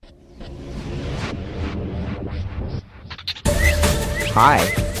Hi.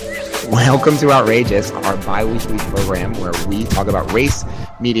 Welcome to Outrageous, our bi-weekly program where we talk about race,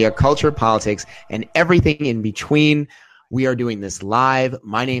 media, culture, politics, and everything in between. We are doing this live.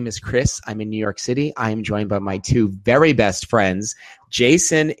 My name is Chris. I'm in New York City. I am joined by my two very best friends,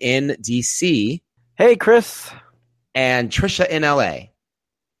 Jason in DC. Hey, Chris. And Trisha in LA,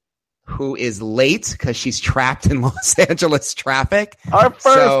 who is late because she's trapped in Los Angeles traffic. Our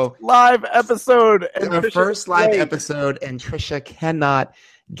first live episode. And Trisha cannot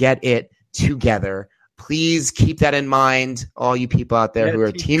get it together. Please keep that in mind, all you people out there who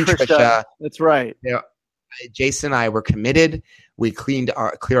are Team Trisha. That's right. Jason and I were committed. We cleared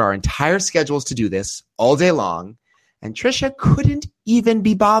our entire schedules to do this all day long, and Trisha couldn't even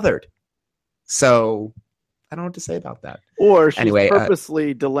be bothered. So I don't know what to say about that. Or she's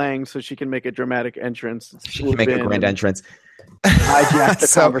purposely delaying so she can make a dramatic entrance. She can make a grand entrance. Hijack the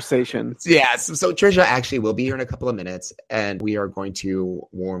conversation. Yes. So Trisha actually will be here in a couple of minutes, and we are going to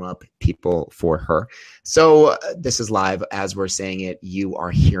warm up people for her. So this is live as we're saying it. You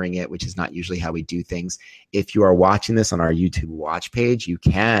are hearing it, which is not usually how we do things. If you are watching this on our YouTube watch page, you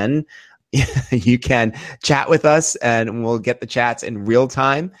can chat with us, and we'll get the chats in real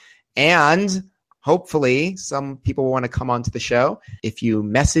time. And hopefully some people will want to come onto the show. If you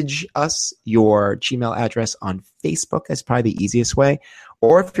message us your Gmail address on Facebook, that's probably the easiest way.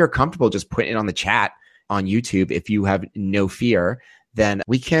 Or if you're comfortable just putting it on the chat on YouTube, if you have no fear, then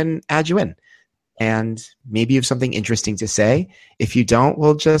we can add you in. And maybe you have something interesting to say. If you don't,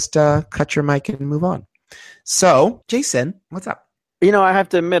 we'll just cut your mic and move on. So, Jason, what's up? You know, I have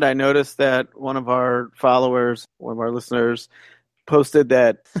to admit, I noticed that one of our followers, one of our listeners, posted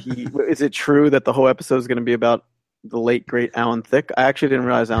that is it true that the whole episode is going to be about the late great Alan Thicke? I actually didn't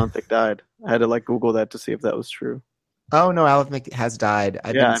realize Alan Thicke died. I had to Google that to see if that was true. Oh no, Alan Thicke has died.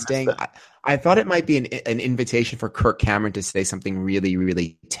 I thought it might be an invitation for Kirk Cameron to say something really,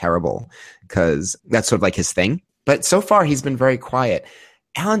 really terrible, because that's sort of like his thing. But so far he's been very quiet.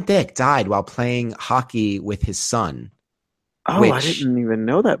 Alan Thicke died while playing hockey with his son. Oh, I didn't even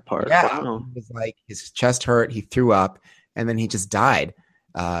know that part. Yeah, wow. It was like his chest hurt, he threw up, and then he just died,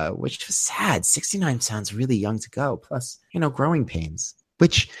 which was sad. 69 sounds really young to go. Plus, growing pains.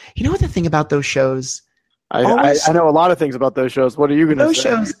 Which, what the thing about those shows? I know a lot of things about those shows. What are you going to say?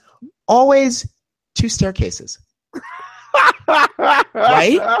 Those shows, always 2 staircases.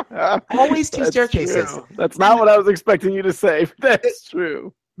 Right? Always 2 staircases. True. That's not what I was expecting you to say. But that's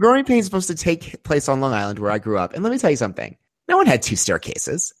true. Growing pains is supposed to take place on Long Island, where I grew up. And let me tell you something. No one had 2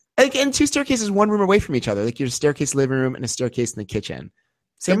 staircases. And 2 staircases, one room away from each other. Like your staircase living room and a staircase in the kitchen.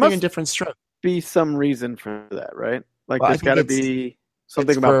 Same thing in different strokes. Be some reason for that, right? There's got to be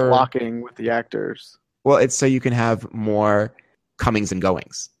something about blocking with the actors. Well, it's so you can have more comings and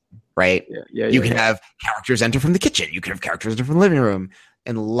goings, right? You can have characters enter from the kitchen. You can have characters enter from the living room.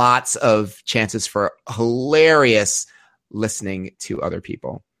 And lots of chances for hilarious listening to other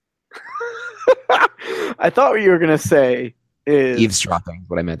people. I thought what you were going to say is eavesdropping,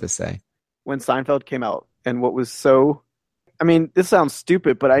 what I meant to say. When Seinfeld came out, and what was this sounds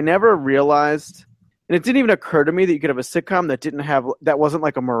stupid, but I never realized, and it didn't even occur to me that you could have a sitcom that wasn't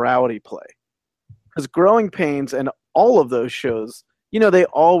like a morality play. Because Growing Pains and all of those shows, they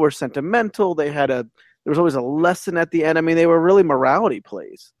all were sentimental. There was always a lesson at the end. I mean, they were really morality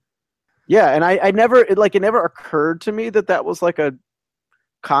plays. Yeah, and it never occurred to me that was like a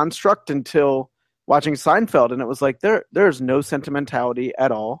construct until watching Seinfeld, and it was like there's no sentimentality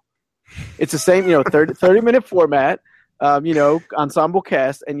at all. It's the same, 30-minute format, ensemble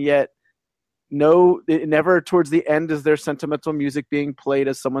cast, and yet it never towards the end is there sentimental music being played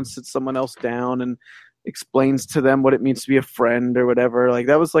as someone sits someone else down and explains to them what it means to be a friend or whatever.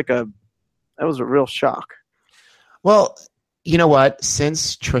 That was a real shock. Well, you know what?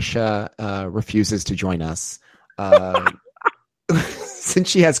 Since Trisha refuses to join us, since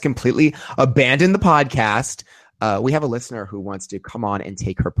she has completely abandoned the podcast, we have a listener who wants to come on and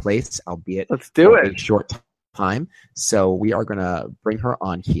take her place, albeit let's do it. A short time. So we are going to bring her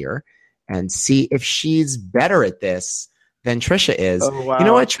on here and see if she's better at this than Trisha is. Oh, wow. You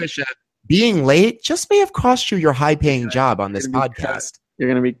know what, Trisha? Being late just may have cost you your high-paying job on this podcast. You're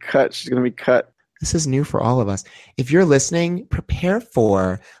going to be cut. She's going to be cut. This is new for all of us. If you're listening, prepare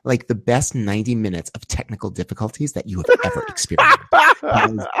for the best 90 minutes of technical difficulties that you have ever experienced.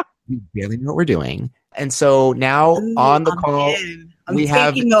 We barely know what we're doing. And so now on the call, we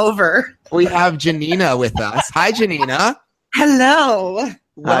have Janina with us. Hi, Janina. Hello.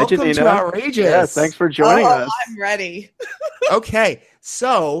 Welcome Janina. To Outrageous. Yes, thanks for joining us. I'm ready. Okay,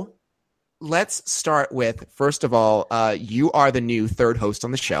 so let's start with, first of all, you are the new third host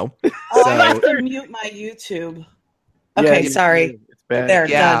on the show. I have to mute my YouTube. Okay, sorry. bad. There,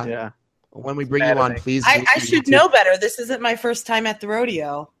 Yeah. done. Yeah. When we bring you on, please. I make sure should you know better. This isn't my first time at the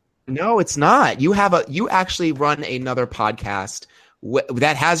rodeo. No, it's not. You actually run another podcast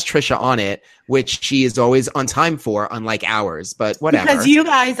that has Trisha on it, which she is always on time for, unlike ours. But whatever. Because you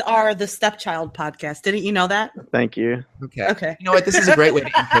guys are the Stepchild podcast. Didn't you know that? Thank you. Okay. You know what? This is a great way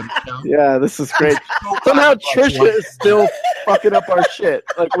to end the show. Yeah, this is great. Somehow Trisha is still fucking up our shit,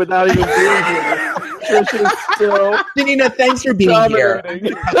 like without even being here. Trisha is still Janina, thanks for being here.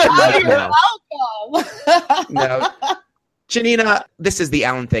 dominating. Oh, you're welcome. No. Janina, this is the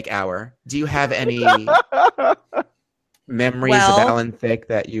Alan Thicke Hour. Do you have any memories of Alan Thicke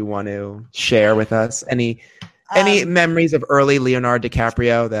that you want to share with us? Any memories of early Leonardo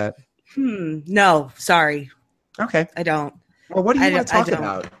DiCaprio that? No, sorry. Okay. I don't. Well, what do you want to talk don't.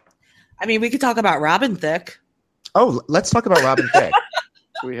 about? I mean, we could talk about Robin Thicke. Oh, let's talk about Robin Thicke.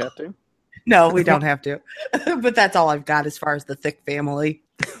 Do we have to? No, we don't have to. But that's all I've got as far as the Thicke family.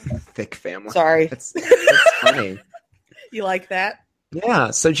 Thicke family. Sorry. That's funny. You like that?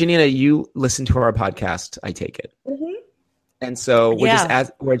 Yeah. So, Janina, you listen to our podcast, I take it. Mm-hmm. And so Yeah.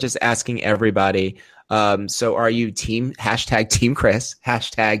 we're just asking everybody. So are you team Chris,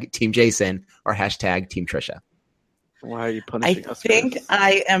 Team Jason, or Team Trisha? Why are you I punishing us? think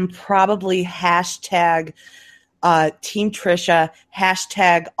I am probably Team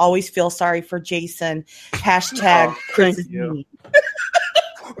Trisha, always feel sorry for Jason, Chris is you. mean.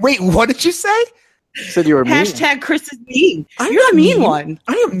 Wait, what did you say? You said you were mean. Chris is mean. I'm You're not a mean mean. one.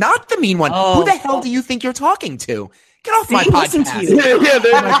 I am not the mean one. Oh. Who the hell do you think you're talking to? Get off my See, listen to podcast. you. Yeah,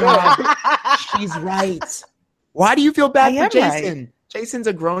 there Oh my you go. God. She's right. Why do you feel bad I for am Jason? right. Jason's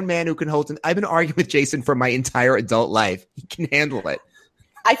a grown man who can hold him. I've been arguing with Jason for my entire adult life. He can handle it.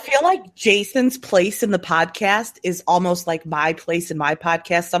 I feel like Jason's place in the podcast is almost like my place in my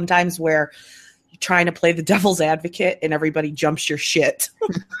podcast sometimes, where you're trying to play the devil's advocate and everybody jumps your shit.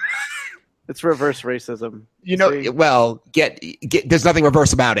 It's reverse racism. You know, See? well, get there's nothing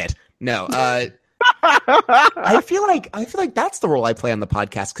reverse about it. No. I feel like that's the role I play on the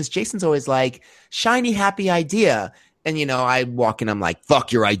podcast, because Jason's always like, shiny, happy idea. And, you know, I walk in, I'm like,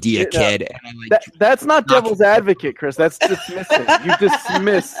 fuck your idea, kid. And I'm like, That's not devil's advocate, Chris. That's dismissing. You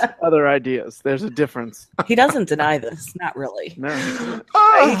dismiss other ideas. There's a difference. He doesn't deny this. Not really. No.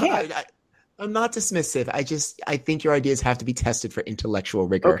 I'm not dismissive. I think your ideas have to be tested for intellectual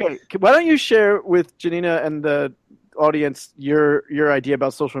rigor. Okay. Why don't you share with Janina and the audience your idea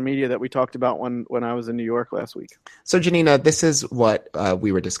about social media that we talked about when I was in New York last week? So, Janina, this is what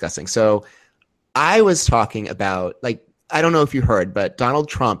we were discussing. So I was talking about, like, I don't know if you heard, but Donald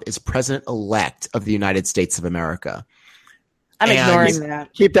Trump is president-elect of the United States of America. I'm And- ignoring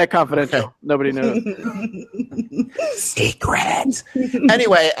that. Keep that confidential. Nobody knows. Secret.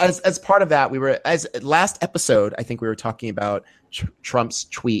 Anyway, as part of that, as last episode, I think we were talking about Trump's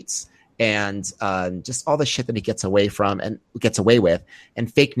tweets and just all the shit that he gets away with,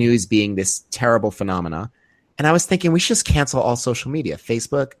 and fake news being this terrible phenomena. And I was thinking we should just cancel all social media: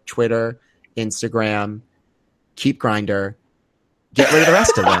 Facebook, Twitter, Instagram, keep Grindr, get rid of the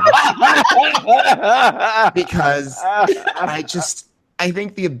rest of them. Because I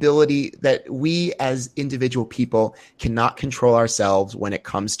think the ability that we as individual people cannot control ourselves when it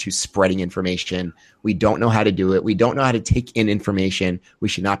comes to spreading information. We don't know how to do it. We don't know how to take in information. We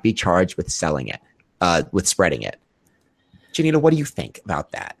should not be charged with selling it, with spreading it. Janina, what do you think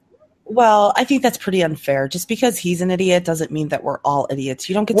about that? Well, I think that's pretty unfair. Just because he's an idiot doesn't mean that we're all idiots.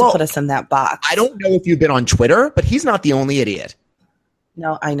 You don't get to put us in that box. I don't know if you've been on Twitter, but he's not the only idiot.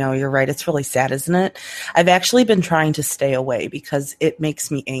 No, I know. You're right. It's really sad, isn't it? I've actually been trying to stay away because it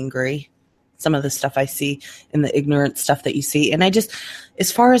makes me angry. Some of the stuff I see and the ignorant stuff that you see. And I just,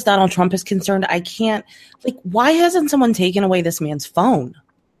 as far as Donald Trump is concerned, I can't, like, why hasn't someone taken away this man's phone?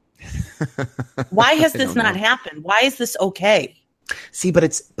 Why has this not happened? Why is this okay? See, but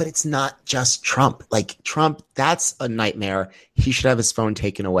it's not just Trump. Like, Trump, that's a nightmare. He should have his phone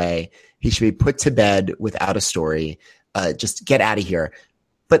taken away. He should be put to bed without a story. Just get out of here.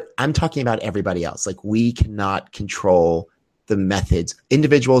 But I'm talking about everybody else. Like, we cannot control the methods.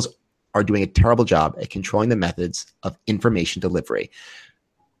 Individuals are doing a terrible job at controlling the methods of information delivery.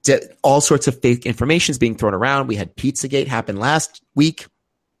 All sorts of fake information is being thrown around. We had Pizzagate happen last week,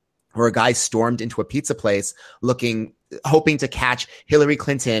 where a guy stormed into a pizza place hoping to catch Hillary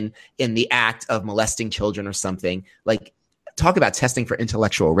Clinton in the act of molesting children or something. Like, talk about testing for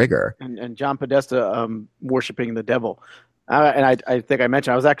intellectual rigor. And John Podesta worshiping the devil. And I think I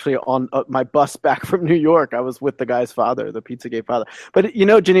mentioned I was actually on my bus back from New York. I was with the guy's father, the Pizzagate father. But, you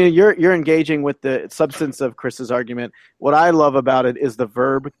know, Janina, you're engaging with the substance of Chris's argument. What I love about it is the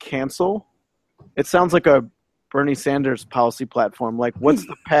verb cancel. It sounds like a Bernie Sanders' policy platform. Like, what's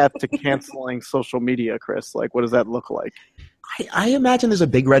the path to canceling social media, Chris? Like, what does that look like? I imagine there's a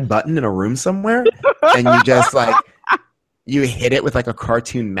big red button in a room somewhere, and you just like you hit it with like a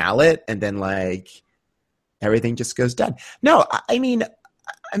cartoon mallet, and then like everything just goes dead. No, I mean,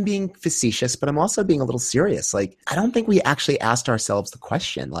 I'm being facetious, but I'm also being a little serious. Like, I don't think we actually asked ourselves the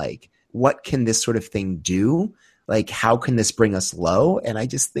question, like, what can this sort of thing do? Like, how can this bring us low? And I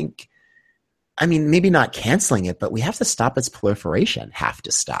just think, I mean, maybe not canceling it, but we have to stop its proliferation. Have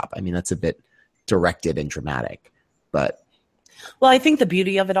to stop. I mean, that's a bit directed and dramatic, but. Well, I think the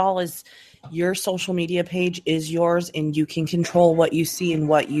beauty of it all is your social media page is yours and you can control what you see and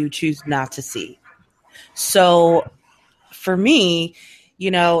what you choose not to see. So for me, you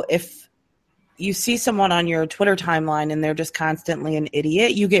know, if you see someone on your Twitter timeline and they're just constantly an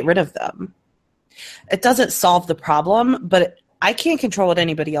idiot, you get rid of them. It doesn't solve the problem, but I can't control what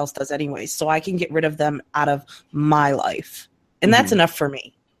anybody else does anyway, so I can get rid of them out of my life. And that's enough for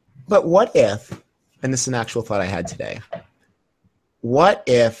me. But what if, and this is an actual thought I had today, what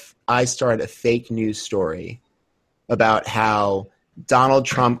if I started a fake news story about how Donald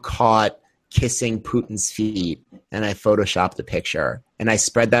Trump caught kissing Putin's feet, and I photoshopped the picture, and I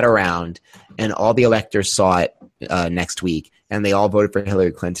spread that around, and all the electors saw it next week, and they all voted for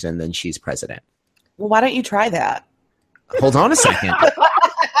Hillary Clinton, and then she's president? Well, why don't you try that? Hold on a second.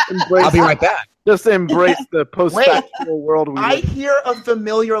 I'll be right back. Just embrace the post-factual world we I live in. hear a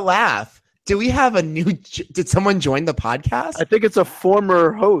familiar laugh. Do we have a new? Did someone join the podcast? I think it's a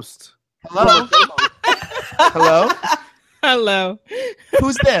former host. Hello. Hello. Hello.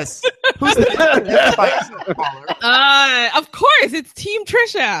 Who's this? Who's this? Of course, it's Team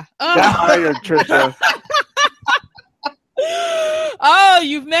Trisha. Got hired, Trisha. Oh,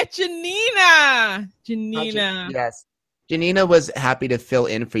 you've met Janina. Janina. Yes. Janina was happy to fill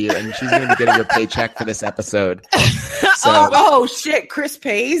in for you, and she's going to be getting your paycheck for this episode. So, Oh, shit. Chris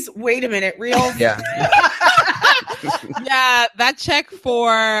pays? Wait a minute. Real? yeah. Yeah, that check for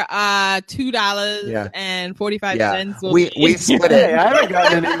 $2.45. Yeah. will We be- split Hey, it. I haven't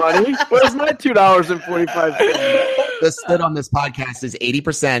gotten any money. Where's my $2.45? The split on this podcast is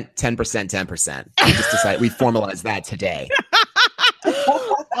 80%, 10%, 10%. We just decided we formalized that today.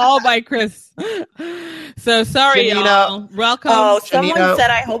 all by Chris. So sorry, Janina. y'all. Welcome. Oh, someone Janina- said,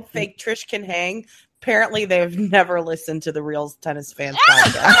 I hope fake Trish can hang. Apparently, they've never listened to the Real Tennis Fans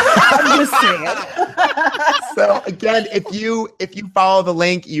podcast. I'm just saying. So again, if you follow the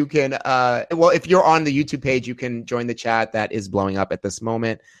link, you can if you're on the YouTube page, you can join the chat that is blowing up at this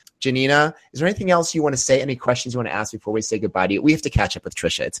moment. Janina, is there anything else you want to say? Any questions you want to ask before we say goodbye to you? We have to catch up with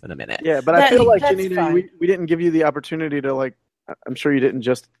Trisha. It's been a minute. Yeah, but I feel like, That's Janina, fine. we didn't give you the opportunity to, like, I'm sure you didn't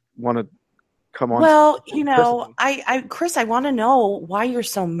just want to come on. Well, you know, Personally. Chris, I want to know why you're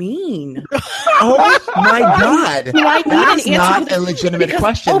so mean. Oh my God. Do I need an That's answer not to a this? legitimate Because-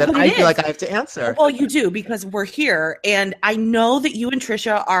 question that but I it feel is. like I have to answer. Well, you do, because we're here, and I know that you and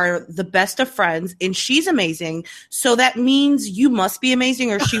Trisha are the best of friends, and she's amazing. So that means you must be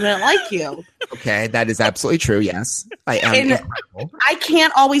amazing, or she wouldn't like you. Okay, that is absolutely true. Yes, I am. And- incredible. I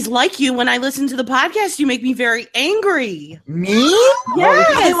can't always like you. When I listen to the podcast, you make me very angry. Me?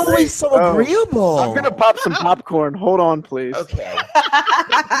 Yes. I'm always so Oh. agreeable. I'm going to pop some popcorn. Hold on, please. Okay.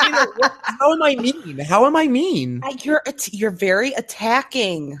 How am I mean? How am I mean? You're very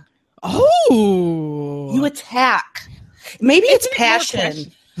attacking. Oh, You attack. Maybe it's Isn't it more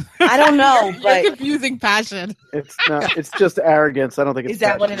passion. I don't know, You're but confusing passion. It's not. It's just arrogance. I don't think it's Is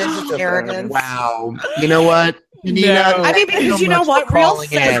that what passion. it is? It's just arrogance? Wow. You know what? Janina, No. I mean, thank because so you know much what, for Real calling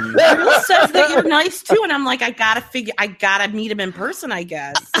says, in. Real says that you're nice too, and I'm like, I gotta meet him in person, I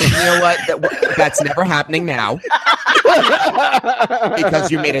guess. You know what? That's never happening now because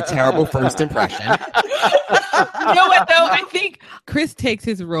you made a terrible first impression. You know what though? I think Chris takes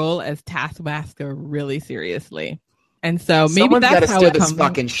his role as taskmaster really seriously, and so maybe Someone's got to that's how steer it this comes.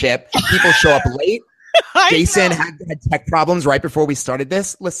 fucking ship. People show up late. I Jason know. had tech problems right before we started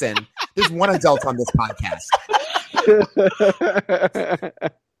this. Listen, there's one adult on this podcast.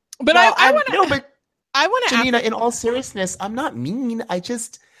 But Well, I want to. no, but I want to. Janina, in all seriousness, I'm not mean.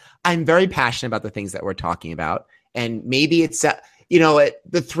 I'm very passionate about the things that we're talking about. And maybe it's,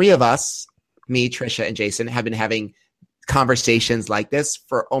 the three of us, me, Trisha, and Jason, have been having conversations like this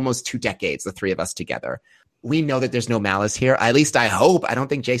for almost 2 decades, the three of us together. We know that there's no malice here. At least I hope. I don't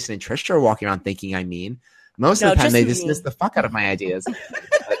think Jason and Trisha are walking around thinking I'm mean. Most of No, the time, just they me. dismiss the fuck out of my ideas.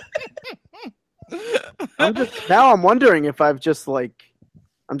 now I'm wondering if I'm just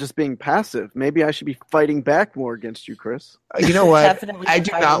being passive. Maybe I should be fighting back more against you, Chris. You know what? Definitely I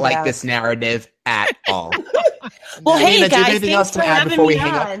do fighting not like back. this narrative at all. Well, Janina, hey do you have guys, anything else thanks to for add having before we me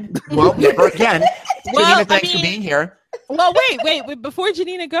hang up? on. Well, never again. Janina, thanks for being here. Well, wait. Before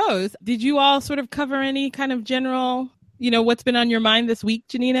Janina goes, did you all sort of cover any kind of general, what's been on your mind this week,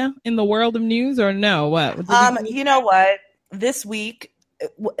 Janina, in the world of news, or no? What? You know what? This week,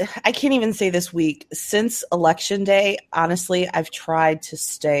 I can't even say this week. Since Election Day, honestly, I've tried to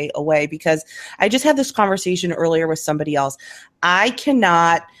stay away because I just had this conversation earlier with somebody else. I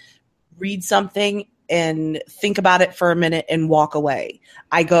cannot read something and think about it for a minute and walk away.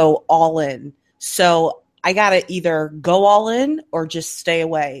 I go all in. So I got to either go all in or just stay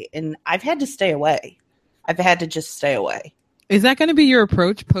away. And I've had to stay away. I've had to just stay away. Is that going to be your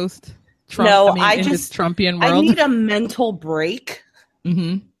approach post-Trump? No, in this Trumpian world? I need a mental break.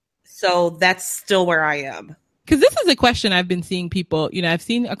 Mm-hmm. So that's still where I am. Because this is a question I've been seeing people, I've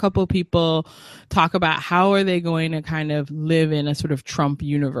seen a couple of people talk about how are they going to kind of live in a sort of Trump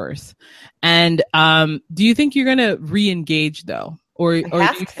universe. And do you think you're going to re-engage though? Or do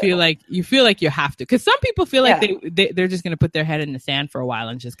you feel like you have to? Because some people feel like they're just going to put their head in the sand for a while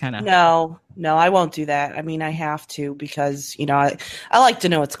and just kind of. No, I won't do that. I mean, I have to because, I like to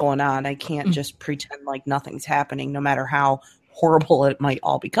know what's going on. I can't just pretend like nothing's happening, no matter how horrible it might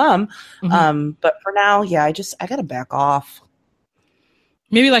all become. But for now, I got to back off.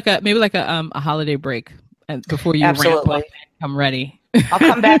 Maybe like a holiday break before you ramp up and come ready. I'll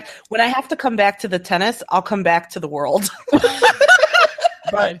come back when I have to come back to the tennis. I'll come back to the world.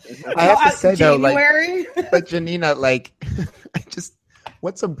 But I have to say January? Though, but Janina,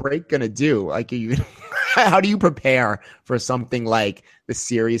 what's a break gonna do? How do you prepare for something like the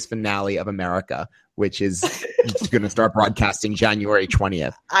series finale of America, which is going to start broadcasting January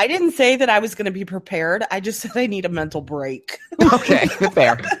 20th? I didn't say that I was going to be prepared. I just said I need a mental break. Okay,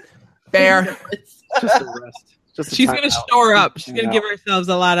 fair. Just a rest. She's going to store up. She's going to give ourselves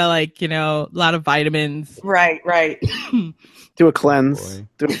a lot of a lot of vitamins. Right. Do a cleanse.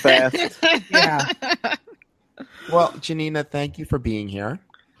 Do a fast. Yeah. Well, Janina, thank you for being here.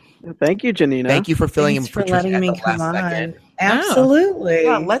 Thank you, Janina. Thank you for filling in for letting me come on. Second. Absolutely.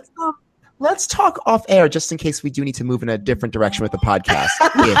 Yeah, let's talk off air just in case we do need to move in a different direction with the podcast.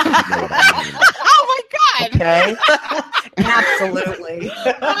 If you know what I mean. Oh my God. Okay. Absolutely.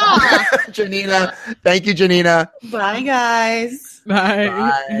 Janina. Thank you, Janina. Bye, guys.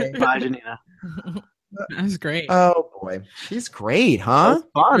 Bye. Bye, Janina. That was great. Oh boy, she's great, huh? That was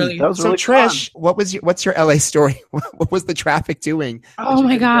fun. Really? That was So really Trish, fun. what's your LA story? What was the traffic doing? Oh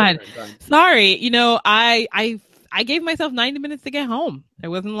my God. Sorry. I gave myself 90 minutes to get home. It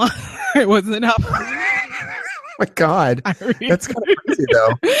wasn't long. It wasn't enough. Oh my God. That's kind of crazy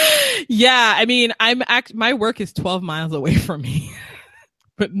though. Yeah. I mean, my work is 12 miles away from me,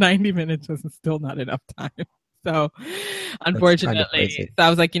 but 90 minutes was still not enough time. So unfortunately, so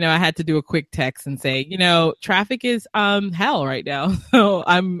I was like, I had to do a quick text and say, traffic is hell right now. So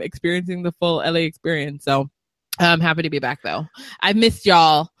I'm experiencing the full LA experience. So I'm happy to be back though. I missed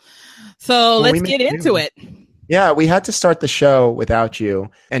y'all. So let's get into it. Yeah, we had to start the show without you,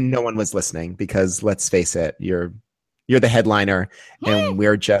 and no one was listening because let's face it, you're the headliner, and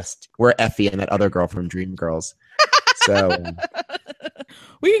we're Effie and that other girl from Dreamgirls. So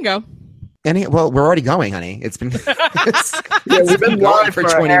we can go. Well, we're already going, honey. It's been we've been live for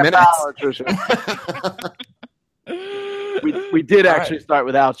 20 minutes. Hour, we did actually start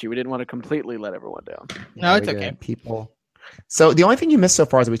without you. We didn't want to completely let everyone down. No, it's okay. People. So the only thing you missed so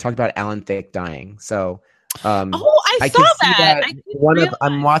far is we talked about Alan Thicke dying. So I saw that.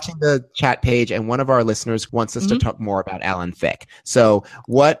 I'm watching the chat page, and one of our listeners wants us to talk more about Alan Thicke. So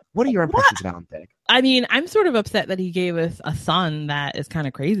what are your impressions of Alan Thicke? I mean, I'm sort of upset that he gave us a son that is kind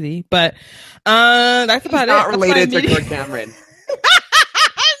of crazy, but that's about it. Not related to Kirk Cameron. No,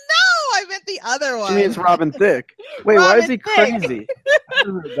 I meant the other one. She means Robin Thicke. Wait, why is he crazy?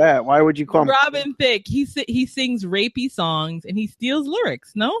 That? Why would you call him Robin Thicke? He sings rapey songs and he steals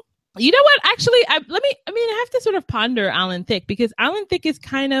lyrics. No. You know what? Actually, I have to sort of ponder Alan Thicke because Alan Thicke is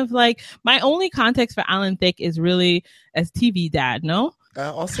kind of like my only context for Alan Thicke is really as TV dad. No.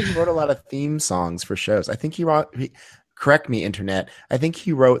 Also, he wrote a lot of theme songs for shows. I think correct me, internet. I think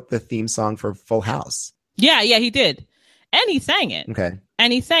he wrote the theme song for Full House. Yeah, he did. And he sang it. Okay.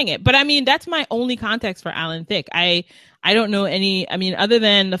 And he sang it. But I mean, that's my only context for Alan Thicke. I don't know other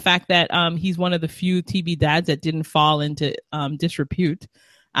than the fact that he's one of the few TV dads that didn't fall into disrepute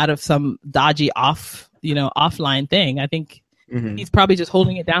out of some dodgy offline thing. I think he's probably just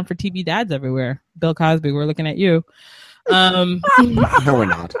holding it down for TV dads everywhere. Bill Cosby, we're looking at you. No, we're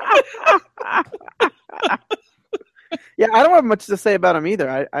not. Yeah, I don't have much to say about him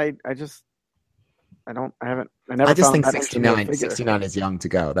either. I I never I just found think that 69 is young to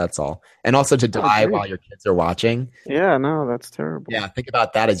go. That's all. And also to die while your kids are watching. Yeah, no, that's terrible. Yeah, think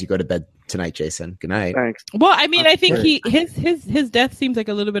about that as you go to bed tonight, Jason. Good night. Thanks. Well, I mean, I think his death seems like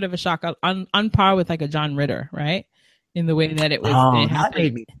a little bit of a shock on par with like a John Ritter, right? In the way that it was. Oh, that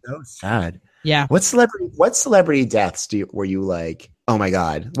made me so sad. Yeah. What celebrity deaths were you like, oh my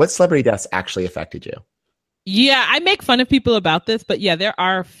God, what celebrity deaths actually affected you? Yeah, I make fun of people about this, but yeah, there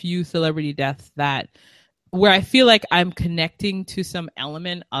are a few celebrity deaths where I feel like I'm connecting to some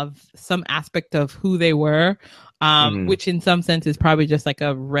element of some aspect of who they were, which in some sense is probably just like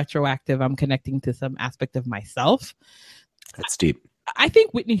a retroactive. I'm connecting to some aspect of myself. That's deep. I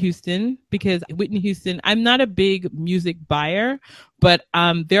think Whitney Houston, because Whitney Houston, I'm not a big music buyer, but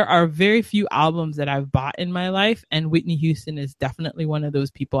there are very few albums that I've bought in my life, and Whitney Houston is definitely one of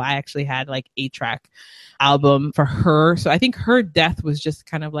those people. I actually had like a 8-track album for her. So I think her death was just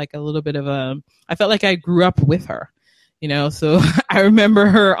kind of like a little bit of I felt like I grew up with her, so I remember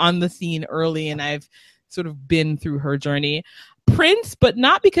her on the scene early, and I've sort of been through her journey. Prince, but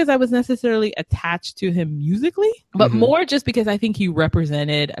not because I was necessarily attached to him musically, but more just because I think he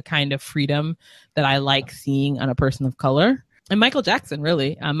represented a kind of freedom that I like seeing on a person of color. And Michael Jackson,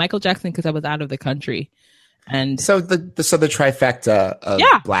 really. Michael Jackson, because I was out of the country. And so the trifecta of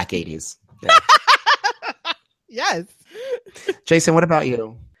Black 80s. Yeah. Yes. Jason, what about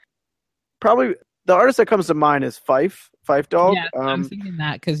you? Probably the artist that comes to mind is Phife Dawg. Yeah, I'm thinking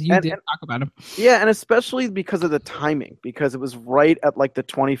that because you did talk about him. Yeah, and especially because of the timing, because it was right at like the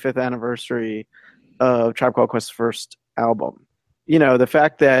 25th anniversary of Tribe Called Quest's first album. The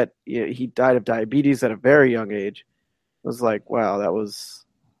fact that he died of diabetes at a very young age was like, wow,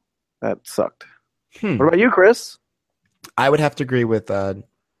 that sucked. What about you, Chris? I would have to agree with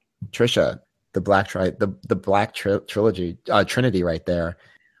Trisha, the Black trilogy, Trinity right there.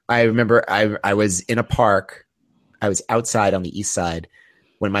 I remember I was in a park. I was outside on the east side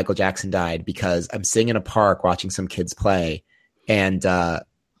when Michael Jackson died because I'm sitting in a park watching some kids play, and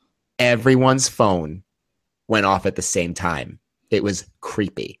everyone's phone went off at the same time. It was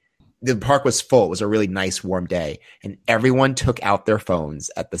creepy. The park was full. It was a really nice, warm day, and everyone took out their phones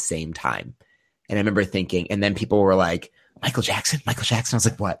at the same time. And I remember thinking, and then people were like, Michael Jackson. I was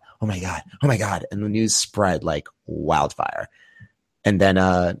like, what? Oh my God. And the news spread like wildfire. And then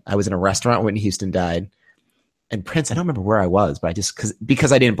I was in a restaurant when Whitney Houston died. And Prince, I don't remember where I was, but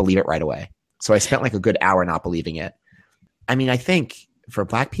because I didn't believe it right away. So I spent like a good hour not believing it. I mean, I think for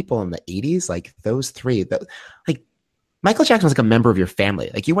Black people in the 80s, like those three, like Michael Jackson was like a member of your family.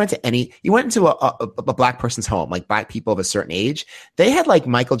 Like you went into a Black person's home, like Black people of a certain age. They had like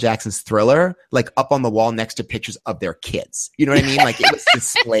Michael Jackson's Thriller, like up on the wall next to pictures of their kids. You know what I mean? Like it was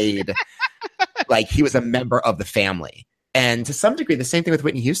displayed like he was a member of the family. And to some degree, the same thing with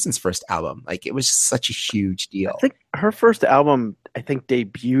Whitney Houston's first album. Like it was just such a huge deal. I think her first album,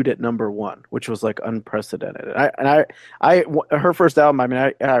 debuted at number 1, which was like unprecedented. Her first album,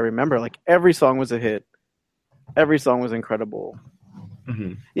 I remember like every song was a hit. Every song was incredible.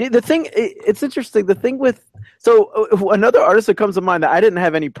 Mm-hmm. The thing, it's interesting. The thing with another artist that comes to mind that I didn't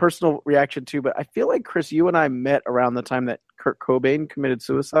have any personal reaction to, but I feel like Chris, you and I met around the time that Kurt Cobain committed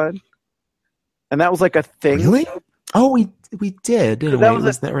suicide, and that was like a thing. Really? Oh, we did, didn't we? It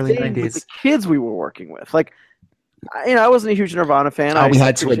was in the early 90s. The kids we were working with, like, I wasn't a huge Nirvana fan. We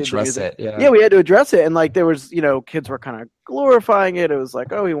had to address it. Yeah, we had to address it, and like there was, kids were kind of glorifying it. It was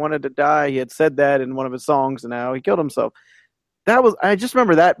like, oh, he wanted to die. He had said that in one of his songs, and now he killed himself. I just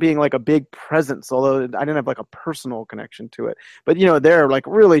remember that being like a big presence, although I didn't have like a personal connection to it. But they're like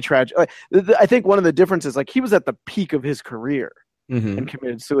really tragic. Like, I think one of the differences, like he was at the peak of his career. Mm-hmm. And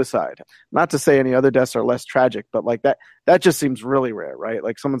committed suicide. Not to say any other deaths are less tragic, but like that just seems really rare, right?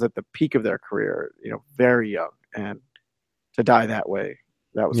 Like someone's at the peak of their career, very young, and to die that way,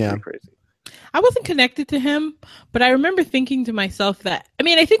 that was pretty crazy. I wasn't connected to him, but I remember thinking to myself that,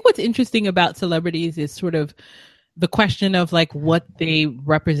 I think what's interesting about celebrities is sort of the question of like what they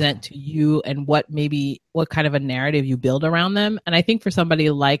represent to you and what kind of a narrative you build around them. And I think for somebody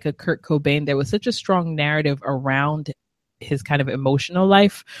like a Kurt Cobain, there was such a strong narrative around his kind of emotional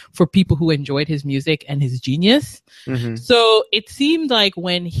life for people who enjoyed his music and his genius. Mm-hmm. So it seemed like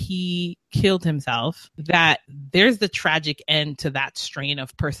when he killed himself that there's the tragic end to that strain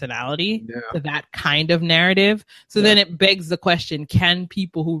of personality, to that kind of narrative. So then it begs the question, can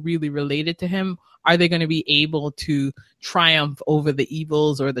people who really related to him, are they going to be able to triumph over the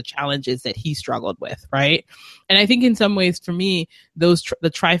evils or the challenges that he struggled with, right? And I think in some ways, for me, the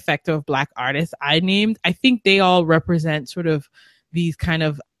trifecta of Black artists I named, I think they all represent sort of these kind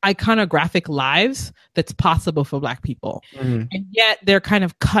of iconographic lives that's possible for Black people. And yet they're kind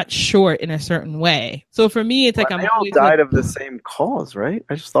of cut short in a certain way. So for me, it's like they all died of the same cause, right?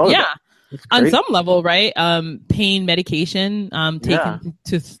 I just thought of that. On some level, right? Pain medication, taken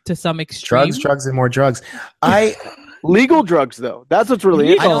to some extreme. Drugs, and more drugs. Legal drugs, though. That's what's really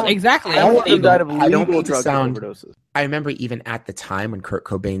legal. Exactly. All of them died of legal drug overdoses. I remember even at the time when Kurt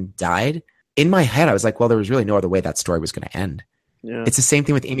Cobain died, in my head, I was like, well, there was really no other way that story was going to end. Yeah. It's the same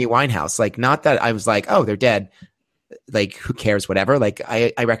thing with Amy Winehouse. Like, not that I was like, oh, they're dead. Like, who cares, whatever. Like,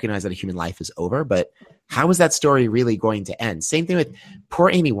 I recognize that a human life is over, but how is that story really going to end? Same thing with poor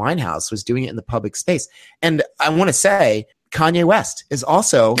Amy Winehouse was doing it in the public space. And I want to say Kanye West is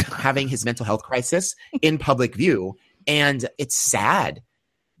also having his mental health crisis in public view. And it's sad.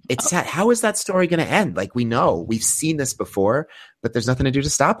 It's sad. How is that story going to end? Like, we know we've seen this before, but there's nothing to do to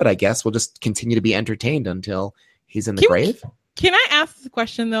stop it. I guess we'll just continue to be entertained until he's in the grave. Can I ask the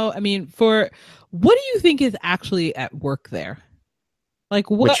question though? I mean, what do you think is actually at work there? Like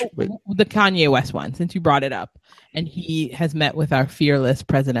the Kanye West one, since you brought it up, and he has met with our fearless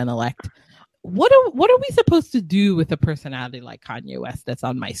president-elect. What are we supposed to do with a personality like Kanye West that's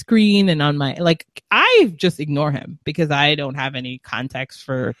on my screen and on my, like, I just ignore him because I don't have any context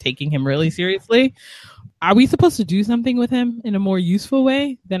for taking him really seriously. Are we supposed to do something with him in a more useful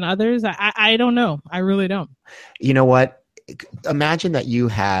way than others? I don't know. I really don't. You know what? Imagine that you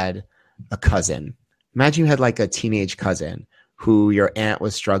had a cousin. Imagine you had like a teenage cousin who your aunt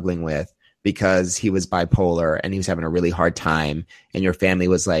was struggling with because he was bipolar and he was having a really hard time, and your family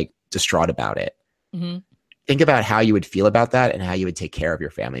was like distraught about it. Mm-hmm. Think about how you would feel about that and how you would take care of your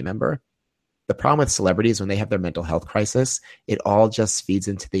family member. The problem with celebrities, when they have their mental health crisis, it all just feeds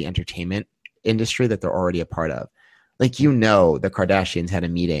into the entertainment industry that they're already a part of. Like, the Kardashians had a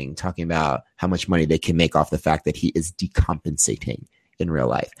meeting talking about how much money they can make off the fact that he is decompensating in real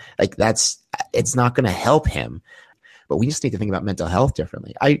life. Like, it's not going to help him. But we just need to think about mental health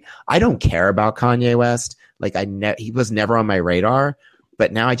differently. I don't care about Kanye West. Like, he was never on my radar.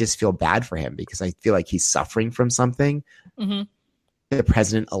 But now I just feel bad for him because I feel like he's suffering from something. Mm-hmm. The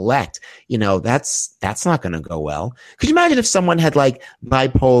president-elect, that's not going to go well. Could you imagine if someone had like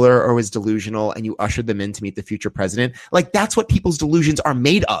bipolar or was delusional and you ushered them in to meet the future president? Like, that's what people's delusions are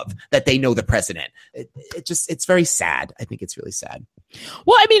made of, that they know the president. It's very sad. I think it's really sad.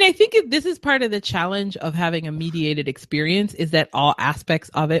 Well, I mean, I think this is part of the challenge of having a mediated experience, is that all aspects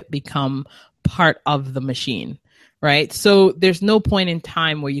of it become part of the machine. Right. So there's no point in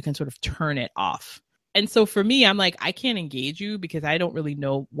time where you can sort of turn it off. And so for me, I'm like, I can't engage you because I don't really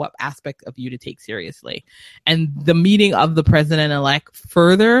know what aspect of you to take seriously. And the meeting of the president-elect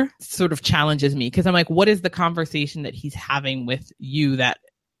further sort of challenges me because I'm like, what is the conversation that he's having with you that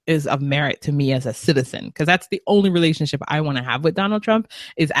is of merit to me as a citizen? Because that's the only relationship I want to have with Donald Trump,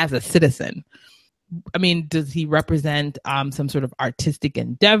 is as a citizen. I mean, does he represent some sort of artistic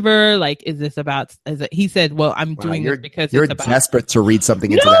endeavor? Like, is this about? He said, "Well, I'm doing this because you're it's about." Desperate to read something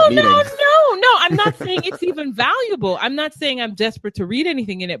into that meeting. No. I'm not saying it's even valuable. I'm not saying I'm desperate to read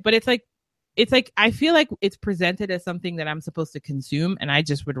anything in it. But it's like I feel like it's presented as something that I'm supposed to consume, and I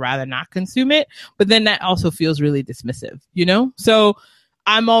just would rather not consume it. But then that also feels really dismissive, So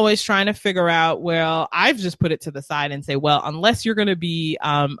I'm always trying to figure out, well, I've just put it to the side and say, well, unless you're going to be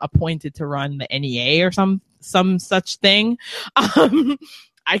appointed to run the NEA or some such thing, I'm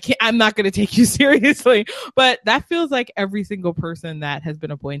not going to take you seriously. But that feels like every single person that has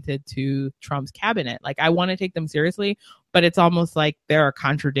been appointed to Trump's cabinet. Like, I want to take them seriously, but it's almost like they're a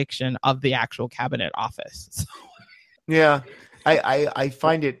contradiction of the actual cabinet office. So. Yeah, I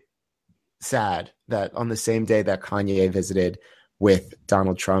find it sad that on the same day that Kanye visited with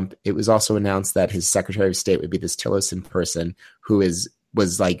Donald Trump, it was also announced that his Secretary of State would be this Tillerson person who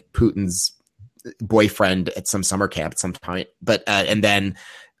was like Putin's boyfriend at some summer camp at some point. But and then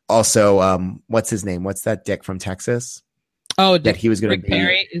also, what's his name? What's that dick from Texas? Oh, that he was going to be.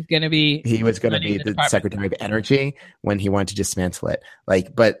 Perry is going to be. He was going to be the Secretary of Energy when he wanted to dismantle it.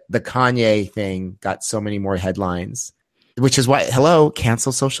 Like, but the Kanye thing got so many more headlines, which is why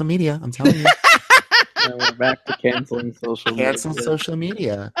cancel social media. I'm telling you. We're back to canceling social media. Cancel social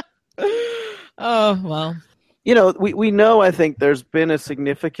media. Oh, well. We know, I think there's been a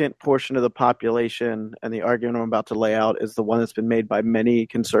significant portion of the population, and the argument I'm about to lay out is the one that's been made by many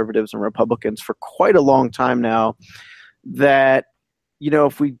conservatives and Republicans for quite a long time now, that,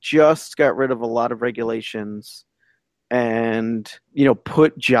 if we just got rid of a lot of regulations and,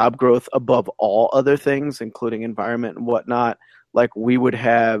 put job growth above all other things, including environment and whatnot, like, we would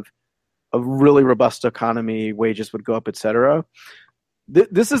have a really robust economy, wages would go up, et cetera.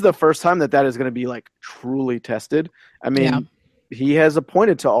 This is the first time that is going to be like truly tested. I mean, he has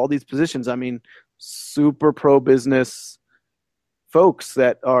appointed to all these positions. I mean, super pro-business folks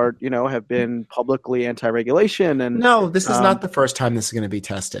that are, have been publicly anti-regulation. And no, this is not the first time this is going to be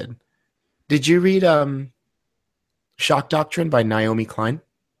tested. Did you read Shock Doctrine by Naomi Klein?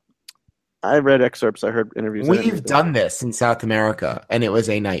 I read excerpts. I heard interviews. We've done this in South America, and it was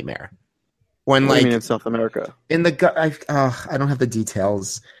a nightmare. When what do you mean in South America? In the I don't have the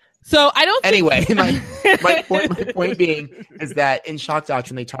details. So I don't. Anyway, my point being is that in Shock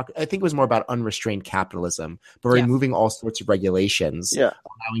Doctrine they talk. I think it was more about unrestrained capitalism, but removing all sorts of regulations,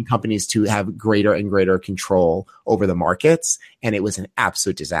 allowing companies to have greater and greater control over the markets, and it was an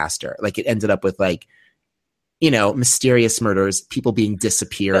absolute disaster. Like it ended up with mysterious murders, people being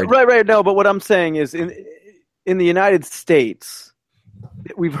disappeared. Right. No, but what I'm saying is in the United States,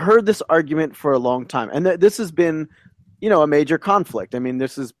 we've heard this argument for a long time, and this has been, a major conflict. I mean,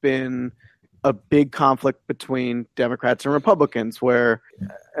 this has been a big conflict between Democrats and Republicans where,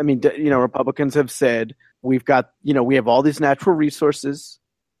 Republicans have said we have all these natural resources.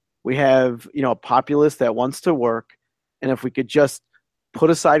 We have, a populace that wants to work. And if we could just put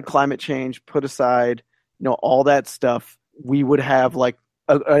aside climate change, put aside, all that stuff, we would have like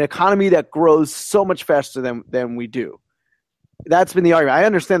an economy that grows so much faster than we do. That's been the argument. I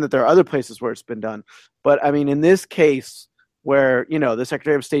understand that there are other places where it's been done, but I mean, in this case where, the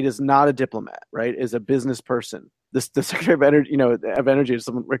Secretary of State is not a diplomat, right, is a business person. The Secretary of Energy, of Energy is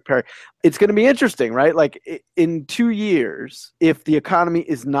someone, Rick Perry. It's going to be interesting, right? Like in 2 years, if the economy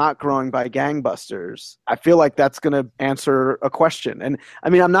is not growing by gangbusters, I feel like that's going to answer a question. And I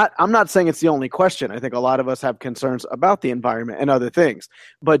mean, I'm not saying it's the only question. I think a lot of us have concerns about the environment and other things,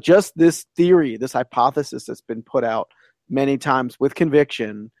 but just this theory, this hypothesis that's been put out many times with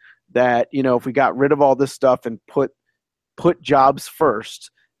conviction that, if we got rid of all this stuff and put jobs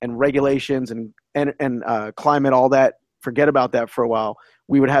first and regulations and climate, all that, forget about that for a while,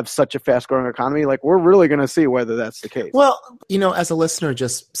 we would have such a fast growing economy. Like, we're really going to see whether that's the case. Well, as a listener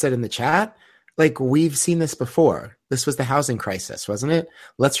just said in the chat, like, we've seen this before. This was the housing crisis, wasn't it?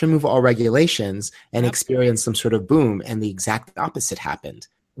 Let's remove all regulations and experience some sort of boom. And the exact opposite happened.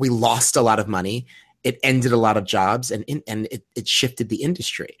 We lost a lot of money. It ended a lot of jobs and it shifted the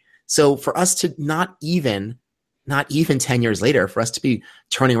industry. So for us to not even 10 years later, for us to be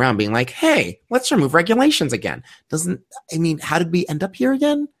turning around being like, hey, let's remove regulations again. How did we end up here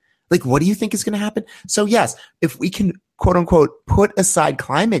again? Like, what do you think is going to happen? So yes, if we can, quote unquote, put aside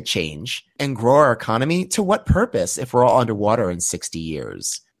climate change and grow our economy, to what purpose if we're all underwater in 60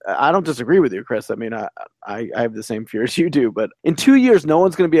 years? I don't disagree with you, Chris. I mean, I have the same fears you do, but in 2 years, no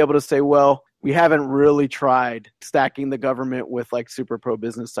one's going to be able to say, well, we haven't really tried stacking the government with like super pro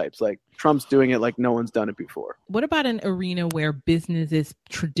business types. Like Trump's doing it like no one's done it before. What about an arena where business is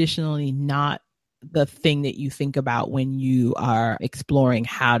traditionally not the thing that you think about when you are exploring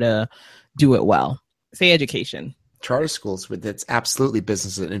how to do it well? Say education. Charter schools, that's absolutely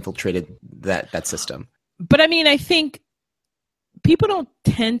business that infiltrated that system. But I mean, I think people don't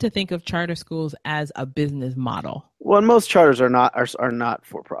tend to think of charter schools as a business model. Well, and most charters are not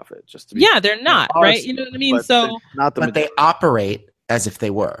for profit. Just to be they're not, right? You know what I mean? So, but they operate as if they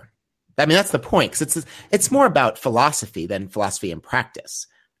were. I mean, that's the point, because it's more about philosophy than philosophy and practice.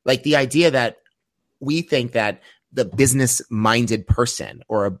 Like the idea that we think that the business-minded person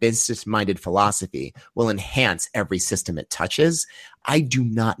or a business-minded philosophy will enhance every system it touches. I do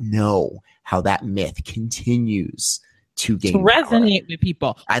not know how that myth continues to resonate with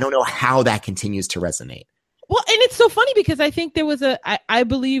people. I don't know how that continues to resonate. Well, and it's so funny because I think there was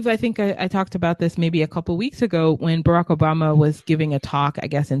I talked about this maybe a couple weeks ago when Barack Obama was giving a talk, I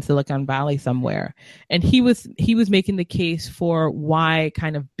guess in Silicon Valley somewhere. And he was making the case for why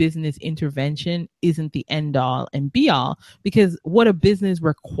kind of business intervention isn't the end all and be all, because what a business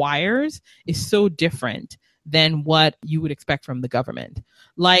requires is so different than what you would expect from the government.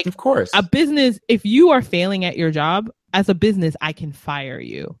 Like, of course, a business, if you are failing at your job as a business, I can fire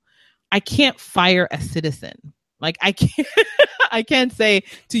you. I can't fire a citizen. Like I can't say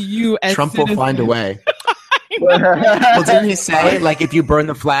to you as Trump citizen, will find a way. Well, didn't he say like if you burn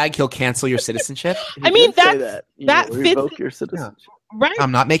the flag, he'll cancel your citizenship? I mean that fits revoke your citizenship. Right.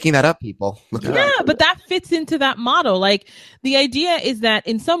 I'm not making that up, people. But that fits into that model. Like the idea is that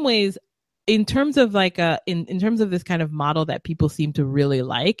in some ways, in terms of like in terms of this kind of model that people seem to really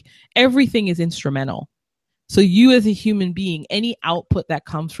like, everything is instrumental. So you as a human being, any output that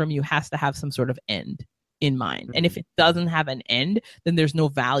comes from you has to have some sort of end in mind. Mm-hmm. And if it doesn't have an end, then there's no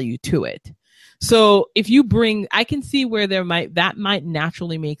value to it. So if you I can see where that might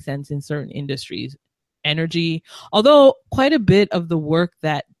naturally make sense in certain industries. Energy, although quite a bit of the work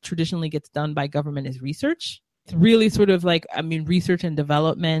that traditionally gets done by government is research. It's really sort of like, research and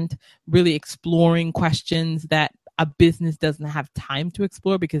development, really exploring questions that a business doesn't have time to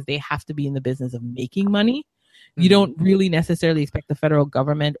explore because they have to be in the business of making money. You don't really necessarily expect the federal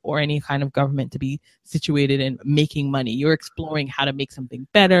government or any kind of government to be situated in making money. You're exploring how to make something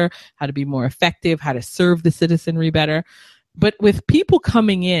better, how to be more effective, how to serve the citizenry better. But with people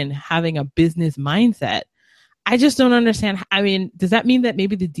coming in having a business mindset, I just don't understand. Does that mean that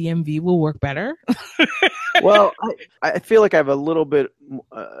maybe the DMV will work better? Well, I feel like I have a little bit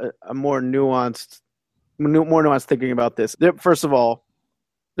a more nuanced thinking about this. First of all,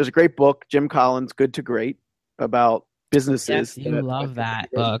 there's a great book, Jim Collins, Good to Great, about businesses. Yes, you love that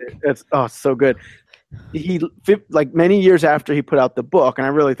book. It's so good. He, like, many years after he put out the book, and I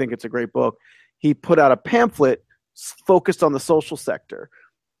really think it's a great book, he put out a pamphlet focused on the social sector.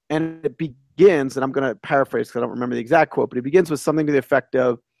 And it begins, and I'm going to paraphrase because I don't remember the exact quote, but it begins with something to the effect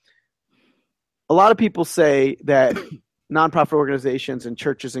of, a lot of people say that nonprofit organizations and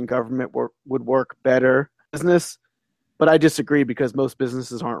churches and government would work better business, but I disagree because most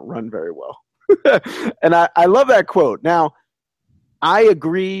businesses aren't run very well. And I love that quote. Now, I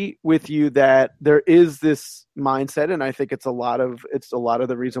agree with you that there is this mindset, and I think it's a lot of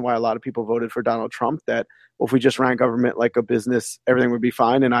the reason why a lot of people voted for Donald Trump, that if we just ran government like a business, everything would be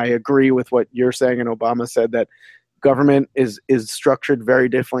fine. And I agree with what you're saying, and Obama said, that government is structured very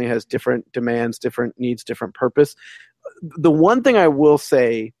differently, has different demands, different needs, different purpose. The one thing I will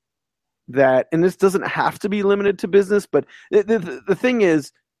say that, and this doesn't have to be limited to business, but the thing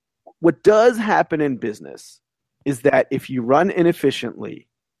is, what does happen in business is that if you run inefficiently,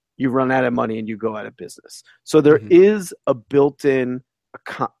 you run out of money and you go out of business. So there is a built-in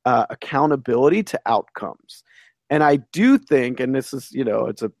accountability to outcomes. And I do think, and this is,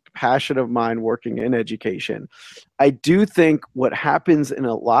 it's a passion of mine working in education, I do think what happens in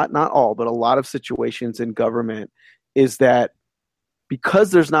a lot, not all, but a lot of situations in government is that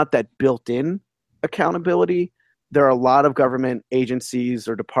because there's not that built-in accountability, there are a lot of government agencies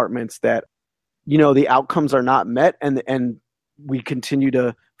or departments that, the outcomes are not met, and we continue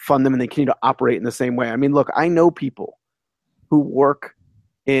to fund them and they continue to operate in the same way. I mean, look, I know people who work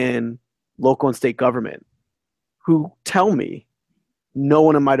in local and state government who tell me no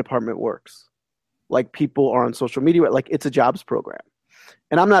one in my department works. Like, people are on social media, like it's a jobs program.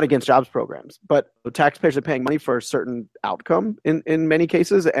 And I'm not against jobs programs, but taxpayers are paying money for a certain outcome in many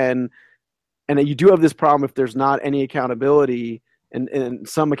cases. And you do have this problem if there's not any accountability and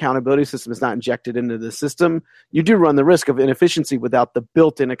some accountability system is not injected into the system, you do run the risk of inefficiency without the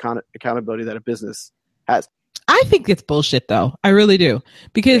built-in accountability that a business has. I think it's bullshit, though. I really do.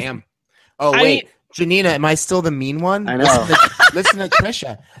 Because Damn. Oh, wait. Janina, am I still the mean one? I know. Listen to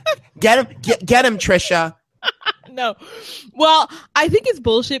Trisha. Get him, Trisha. No. Well, I think it's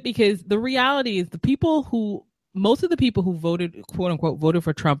bullshit because the reality is most of the people who voted, quote unquote, voted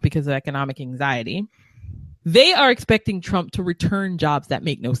for Trump because of economic anxiety, they are expecting Trump to return jobs that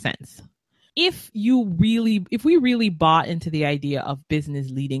make no sense. If we really bought into the idea of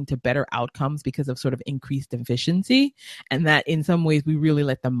business leading to better outcomes because of sort of increased efficiency, and that in some ways we really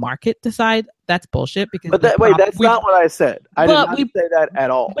let the market decide, that's bullshit. Because that's not what I said. I did not say that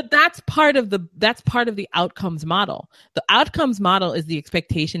at all. But that's part of the outcomes model. The outcomes model is the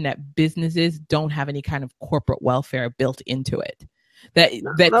expectation that businesses don't have any kind of corporate welfare built into it. That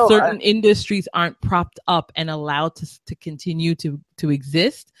certain industries aren't propped up and allowed to continue to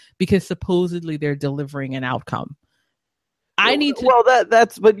exist because supposedly they're delivering an outcome. I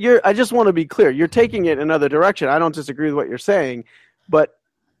just want to be clear. You're taking it another direction. I don't disagree with what you're saying, but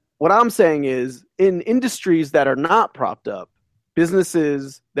what I'm saying is, in industries that are not propped up,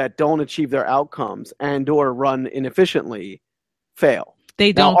 businesses that don't achieve their outcomes and or run inefficiently fail.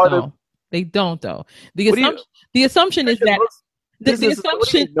 They don't though. They don't though. The assumption is that the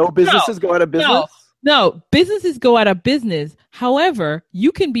assumption no businesses go out of business. No, businesses go out of business. However,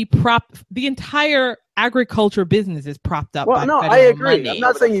 you can be the entire agriculture business is propped up. Well, no, I agree. Money. I'm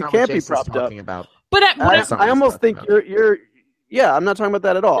not saying you can't be propped up. But I almost think you're. Yeah, I'm not talking about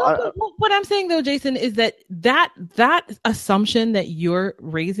that at all. No, what I'm saying though, Jason, is that assumption that you're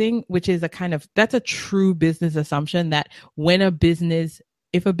raising, which is that's a true business assumption, that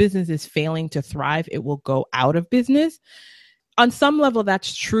if a business is failing to thrive, it will go out of business. On some level,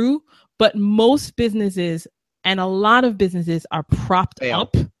 that's true, but most businesses and a lot of businesses are propped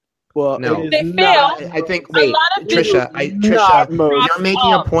up. Well, no, they fail. I think. Wait, Trisha, you're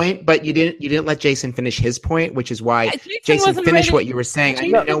making a point, but you didn't let Jason finish his point, which is why Jason finished what you were saying.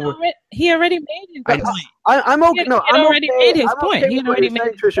 He already made his point. I'm okay. No, I'm already made his point. He already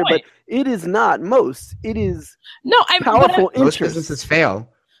made his point. But it is not most. It is powerful. Most businesses fail.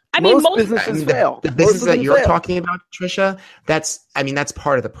 Most businesses fail. The business that you're talking about, Trisha, that's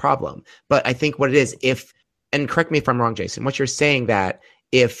part of the problem. But I think what it is, and correct me if I'm wrong, Jason, what you're saying that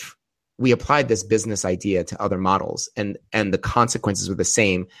if we applied this business idea to other models and the consequences were the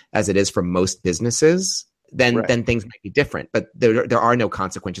same as it is for most businesses, then things might be different. But there are no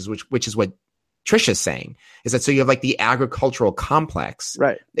consequences, which is what Trisha's saying, is that so you have like the agricultural complex.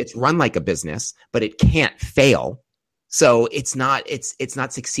 Right. It's run like a business, but it can't fail. So it's not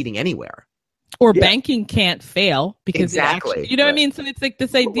succeeding anywhere. Or banking can't fail because exactly. You know what I mean? So it's like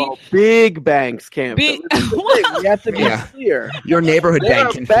this idea. Well, big banks can't fail. We have to be clear. Your neighborhood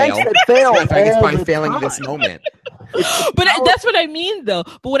bank can fail. It's probably failing this moment. But that's what I mean, though.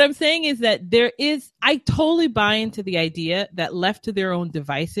 But what I'm saying is that I totally buy into the idea that left to their own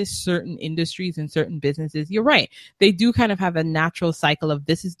devices, certain industries and certain businesses, you're right. They do kind of have a natural cycle of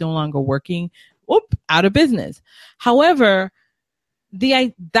this is no longer working, out of business. However,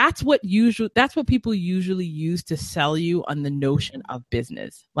 that's what people usually use to sell you on the notion of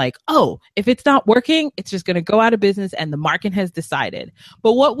business. Like, if it's not working, it's just going to go out of business and the market has decided.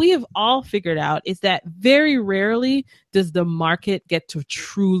 But what we have all figured out is that very rarely does the market get to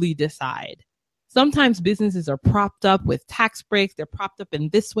truly decide. Sometimes businesses are propped up with tax breaks. They're propped up in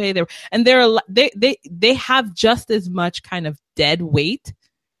this way. They have just as much kind of dead weight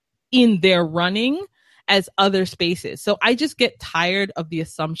in their running as other spaces. So I just get tired of the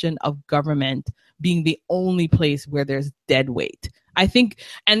assumption of government being the only place where there's dead weight. I think,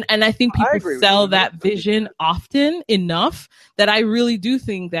 and I think people sell that vision often enough that I really do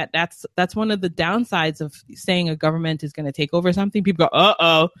think that that's one of the downsides of saying a government is going to take over something. People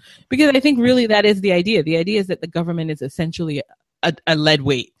go, because I think really that is the idea. The idea is that the government is essentially a lead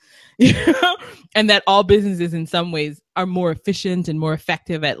weight. And that all businesses in some ways are more efficient and more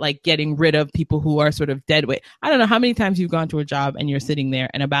effective at like getting rid of people who are sort of dead weight. I don't know how many times you've gone to a job and you're sitting there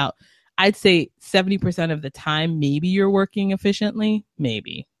and I'd say 70% of the time, maybe you're working efficiently.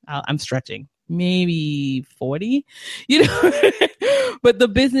 Maybe I'm stretching, maybe 40, but the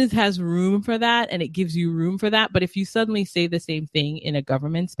business has room for that and it gives you room for that. But if you suddenly say the same thing in a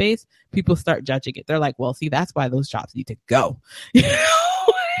government space, people start judging it. They're like, well, see, that's why those jobs need to go.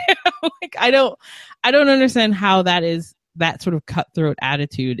 Like, I don't understand how that sort of cutthroat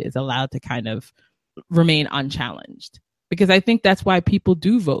attitude is allowed to kind of remain unchallenged, because I think that's why people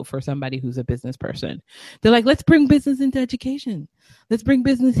do vote for somebody who's a business person. They're like, let's bring business into education. Let's bring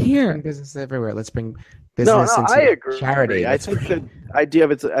business here. Bring business everywhere. Let's bring business into I agree. Charity. I think the idea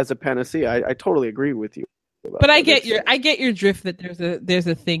of it as a panacea, I totally agree with you. But I get your drift that there's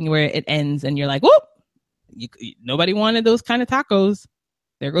a thing where it ends and you're like, whoop, nobody wanted those kind of tacos.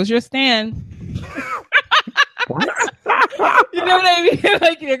 There goes your stand. What? You know what I mean?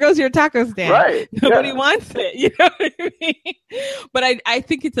 Like, there goes your taco stand. Right. Nobody wants it. You know what I mean? But I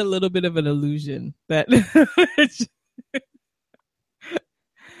think it's a little bit of an illusion that.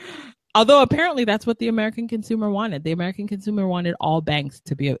 Although apparently that's what the American consumer wanted. The American consumer wanted all banks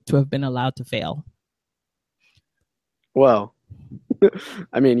to have been allowed to fail. Well,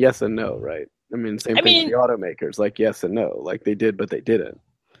 I mean, yes and no, right? I mean, same thing with the automakers, like yes and no, like they did, but they didn't.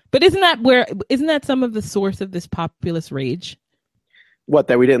 But isn't that some of the source of this populist rage? What,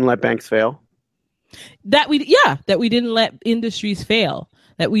 that we didn't let banks fail? That we didn't let industries fail.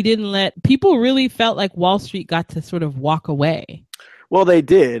 That we didn't let people really felt like Wall Street got to sort of walk away. Well, they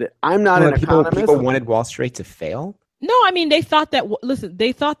did. I'm not an economist. People wanted Wall Street to fail? No, I mean, they thought that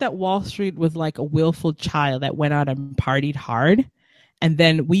Wall Street was like a willful child that went out and partied hard. And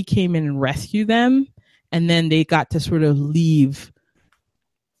then we came in and rescued them. And then they got to sort of leave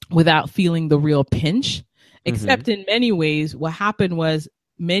without feeling the real pinch. Except in many ways, what happened was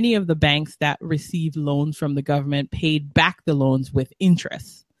many of the banks that received loans from the government paid back the loans with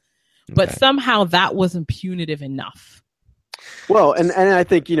interest. Okay. But somehow that wasn't punitive enough. Well, and I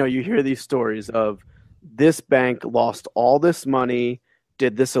think, you hear these stories of this bank lost all this money,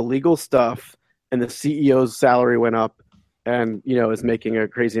 did this illegal stuff, and the CEO's salary went up and, is making a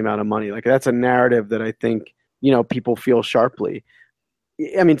crazy amount of money. Like, that's a narrative that I think, people feel sharply.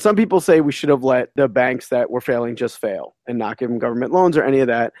 I mean, some people say we should have let the banks that were failing just fail and not give them government loans or any of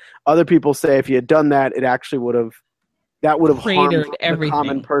that. Other people say if you had done that, it actually would have harmed the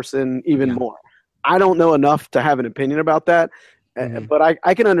common person even more. I don't know enough to have an opinion about that, but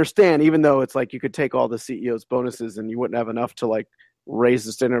I can understand, even though it's like you could take all the CEO's bonuses and you wouldn't have enough to like raise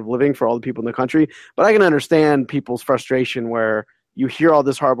the standard of living for all the people in the country. But I can understand people's frustration where you hear all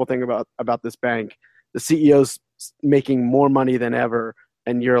this horrible thing about this bank, the CEO's making more money than ever,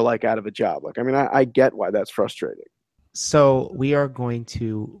 and you're like out of a job. Like, I mean, I get why that's frustrating. So we are going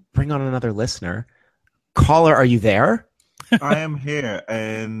to bring on another listener. Caller, are you there? I am here,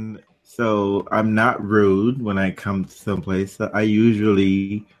 and so I'm not rude when I come to someplace. So I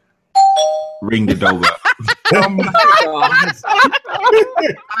usually ring the doorbell. Oh my God.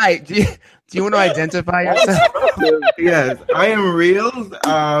 Hi, do you want to identify yourself? Yes, I am real.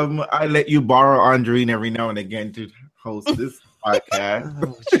 I let you borrow Andrine every now and again to host this podcast.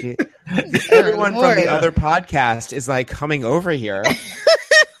 Oh, shit. Everyone from the other podcast is like coming over here.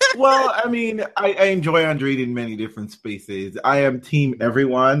 Well, I mean, I enjoy Andrine in many different spaces. I am team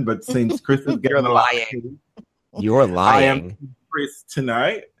everyone, but since Chris is getting lying. You're lying. I am Chris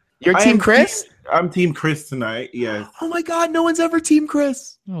tonight. You're team Chris? I'm team Chris tonight, yes. Oh my God, no one's ever team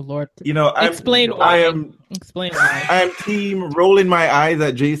Chris. Oh Lord. You know, explain why. Explain why. I am team rolling my eyes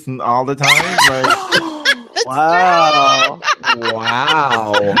at Jason all the time. Like, wow.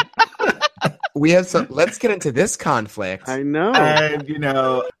 We have some. Let's get into this conflict. I know. And you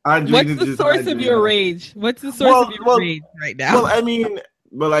know, what's the source of your rage? What's the source of your rage right now?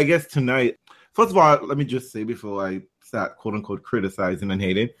 Well, I guess tonight. First of all, let me just say before I start quote unquote criticizing and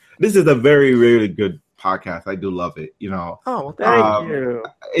hating, this is a very, really good podcast. I do love it. You know. Oh, well, thank you.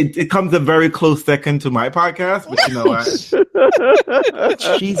 It comes a very close second to my podcast, but you know what?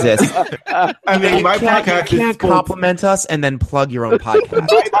 Jesus. I mean, my podcast you can't compliment us and then plug your own podcast.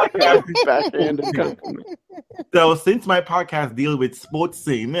 So since my podcast deals with sports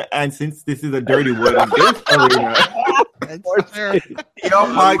scene, and since this is a dirty word in this arena, your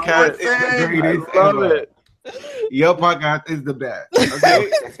podcast is the greatest. I love it. Your podcast is the best.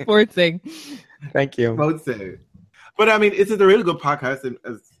 Okay? Sports thing. Thank you. Sports thing. But I mean, it's a really good podcast, and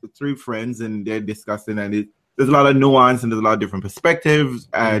as three friends, and they're discussing, and there's a lot of nuance, and there's a lot of different perspectives,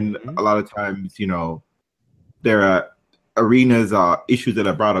 and a lot of times, you know, there are arenas or issues that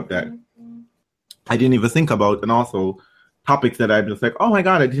are brought up that I didn't even think about, and also topics that I'm just like, oh my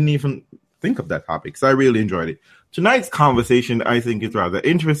God, I didn't even think of that topic. So I really enjoyed it. Tonight's conversation, I think, is rather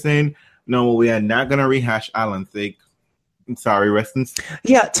interesting. No, we are not going to rehash Alan Thicke. I'm sorry, rest in...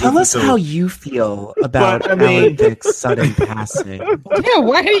 Yeah, tell us how you feel about Alan Thicke's sudden passing. Yeah,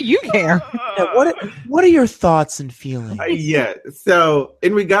 why do you care? Yeah, what are your thoughts and feelings? Yeah, so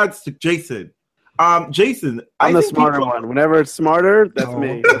in regards to Jason, Jason, I'm the smarter one. Whenever it's smarter, that's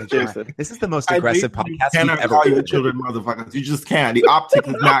me. That's Jason. This is the most aggressive podcast you cannot call your children motherfuckers. You just can't. The optics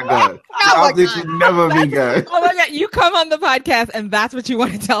is not good. The optics will never be good. Oh my God, you come on the podcast and that's what you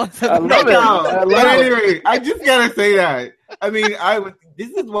want to tell us about. But anyway, I just gotta say that. I mean,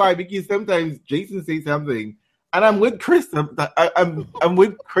 this is why, because sometimes Jason says something, and I'm with Chris. I'm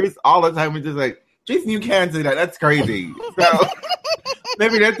with Chris all the time. We're just like, Jason, you can't say that. That's crazy. So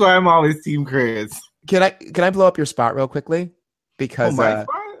maybe that's why I'm always Team Chris. Can I blow up your spot real quickly? Because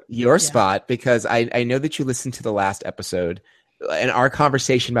your spot, because I know that you listened to the last episode and our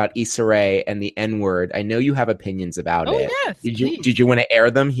conversation about Issa Rae and the N-word. I know you have opinions about it. Yes, did you want to air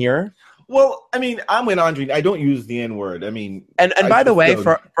them here? Well, I mean, I'm with Andrine. I don't use the N-word. I mean, and by the way,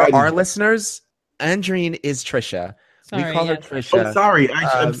 for our listeners, Andrine is Trisha. Sorry, we call her Trisha. I'm sorry.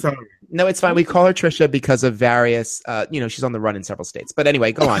 I'm sorry. No, it's fine. We call her Trisha because of various, she's on the run in several states. But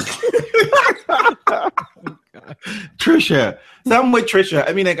anyway, go on. Trisha. So I'm with Trisha.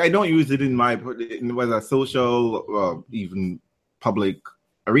 I mean, like, I don't use it in whether social or even public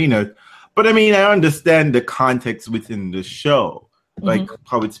arena. But I mean, I understand the context within the show, like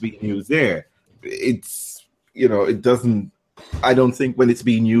how it's being used there. It's, it doesn't, I don't think when it's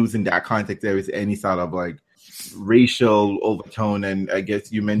being used in that context, there is any sort of like racial overtone. And I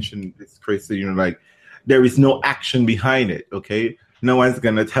guess you mentioned this, Chris, like there is no action behind it. Okay. No one's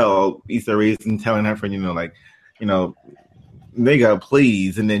going to tell Issa Rae and telling her friend, nigga,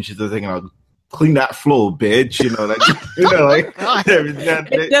 please. And then she's just like, clean that floor, bitch. There is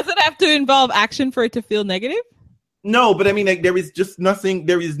it doesn't have to involve action for it to feel negative. No, but I mean, like, there is just nothing.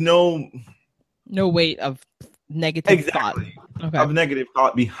 There is no weight of negative thought. Okay. Of negative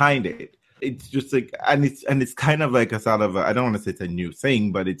thought behind it. It's just like, and it's kind of like a sort of I don't want to say it's a new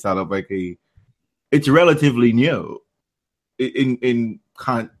thing, but it's sort of like it's relatively new in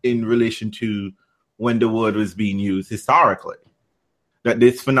relation to when the word was being used historically. That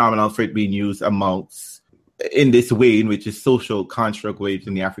this phenomenon for it being used amongst in this way, in which is social construct ways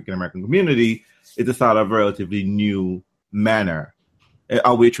in the African American community, it's a sort of relatively new manner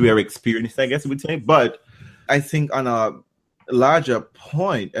of which we are experiencing, I guess we would say. But I think on a larger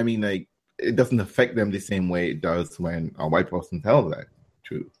point, I mean, like, it doesn't affect them the same way it does when a white person tells that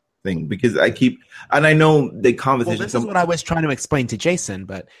true thing. Because I know the conversation. Well, this is what I was trying to explain to Jason,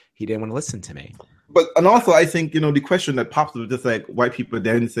 but he didn't want to listen to me. And also, I think, the question that pops up, just like white people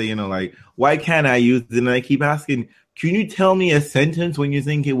then say, like, why can't I use it? And I keep asking, can you tell me a sentence when you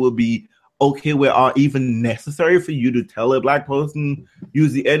think it will be okay with are even necessary for you to tell a black person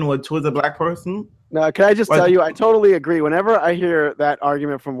use the N-word towards a black person. No, can I just tell you, I totally agree. Whenever I hear that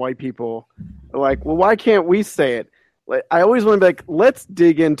argument from white people, like, well, why can't we say it? Like, I always want to be like, let's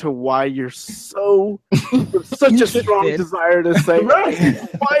dig into why you're such a strong desire to say Right.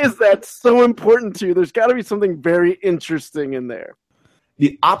 Why is that so important to you? There's got to be something very interesting in there.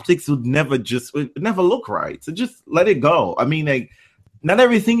 The optics would never look right. So just let it go. I mean, like, not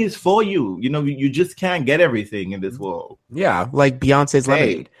everything is for you. You know, you just can't get everything in this world. Yeah, like Beyonce's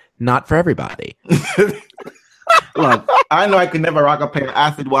Lemonade. Not for everybody. Look, I know I could never rock a pair of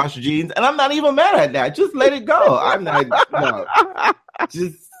acid wash jeans, and I'm not even mad at that. Just let it go. I'm not. No.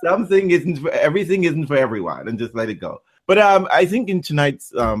 Just everything isn't for everyone, and just let it go. But I think in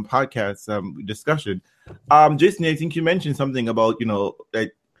tonight's podcast discussion, Jason, I think you mentioned something about, you know,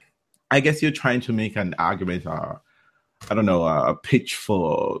 that I guess you're trying to make an argument or I don't know, a pitch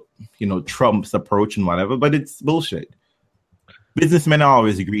for, you know, Trump's approach and whatever, but it's bullshit. Businessmen are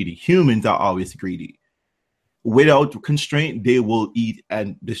always greedy. Humans are always greedy. Without constraint, they will eat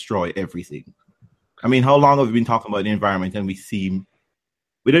and destroy everything. I mean, how long have we been talking about the environment and we don't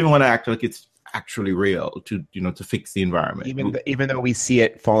even want to act like it's actually real to fix the environment. Even though we see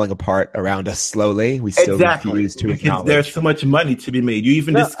it falling apart around us slowly, we still refuse to acknowledge. There's so much money to be made. You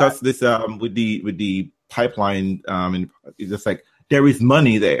even discussed this with the pipeline, and it's just like there is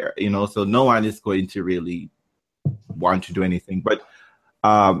money there, you know, so no one is going to really want to do anything, but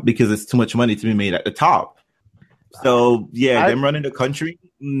because there's too much money to be made at the top. So them running the country,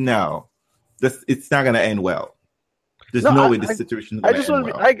 no, it's not going to end well. There's no way this situation is going to end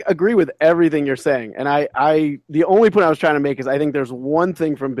well. I agree with everything you're saying, and I the only point I was trying to make is I think there's one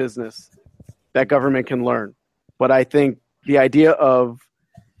thing from business that government can learn, but I think the idea of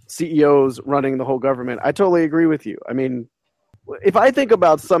CEOs running the whole government, I totally agree with you. I mean, if I think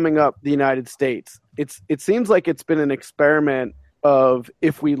about summing up the United States, it seems like it's been an experiment of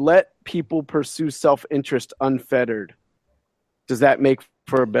if we let people pursue self-interest unfettered, does that make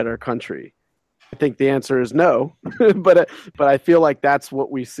for a better country? I think the answer is no, but I feel like that's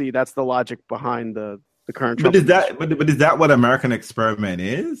what we see. That's the logic behind the current Trump. But is that what American experiment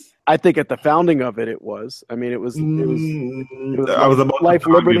is? I think at the founding of it was. I mean, it was about life,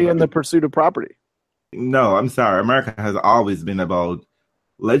 liberty, and the pursuit of property. No, I'm sorry. America has always been about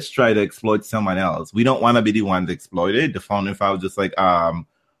let's try to exploit someone else. We don't want to be the ones exploited. The founding fathers just like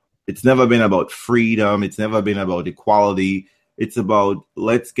it's never been about freedom. It's never been about equality. It's about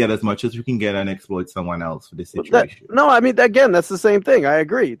let's get as much as we can get and exploit someone else for this situation. I mean, again, that's the same thing. I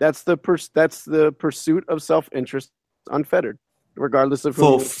agree. That's the pursuit of self-interest unfettered, regardless of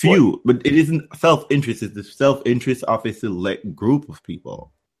who. For few, but it isn't self-interest. It's the self-interest of a select group of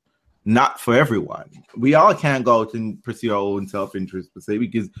people, not for everyone. We all can't go out and pursue our own self-interest per se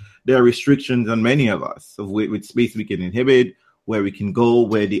because there are restrictions on many of us of which space we can inhibit, where we can go,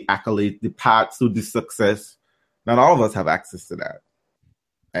 where the accolades, the paths to the success. Not all of us have access to that.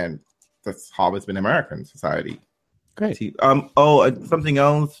 And that's how it's been in American society. Great. Something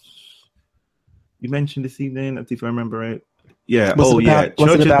else you mentioned this evening, if I remember right. Yeah. Was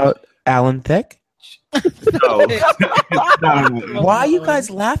it about Alan Thicke? No. Why are you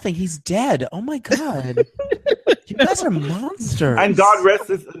guys laughing? He's dead. Oh my God. You guys are monsters. And God rest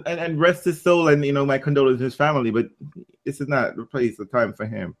his soul, and my condolences to his family, but this is not the place or time for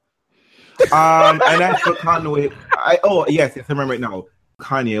him. And as for Kanye, I remember it now.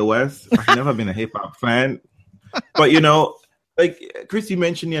 Kanye West. I've never been a hip hop fan, but like Chris, you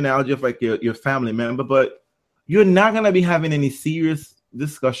mentioned the analogy of like your family member, but you're not gonna be having any serious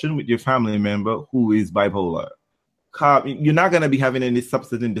discussion with your family member who is bipolar. You're not gonna be having any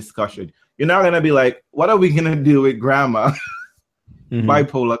substantive discussion. You're not gonna be like, what are we gonna do with grandma,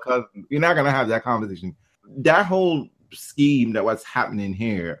 bipolar cousin? You're not gonna have that conversation. That whole scheme that was happening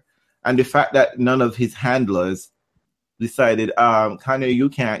here. And the fact that none of his handlers decided, Kanye, you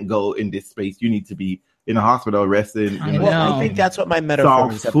can't go in this space. You need to be in a hospital resting. I think that's what my metaphor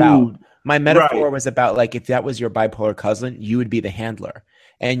was about. My metaphor was about, like, if that was your bipolar cousin, you would be the handler.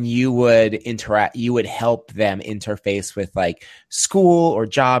 And you would you would help them interface with like school or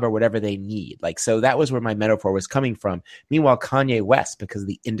job or whatever they need. Like, so that was where my metaphor was coming from. Meanwhile, Kanye West, because of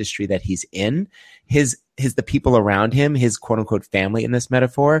the industry that he's in, the people around him, his quote unquote family in this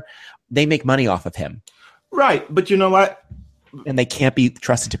metaphor, they make money off of him. Right. But you know what? And they can't be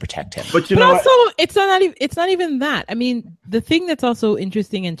trusted to protect him. But also, it's not even that. I mean, the thing that's also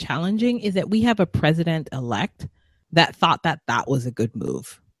interesting and challenging is that we have a president-elect that thought that was a good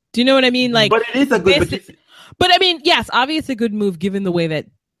move. Do you know what I mean? Like, but it is a good. But I mean, yes, obviously a good move given the way that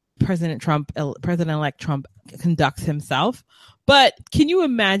President-elect Trump conducts himself. But can you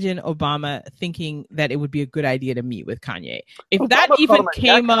imagine Obama thinking that it would be a good idea to meet with Kanye? If Obama that even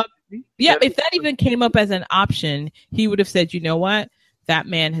came up, Yeah, if that even came up as an option, he would have said, you know what? That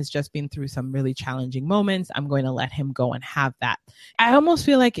man has just been through some really challenging moments. I'm going to let him go and have that. I almost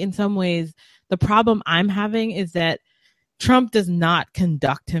feel like in some ways, the problem I'm having is that Trump does not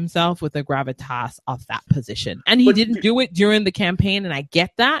conduct himself with the gravitas of that position. And he didn't do it during the campaign, and I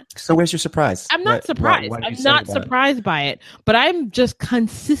get that. So where's your surprise? I'm not surprised. I'm not surprised by it. But I'm just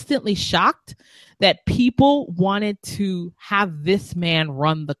consistently shocked that people wanted to have this man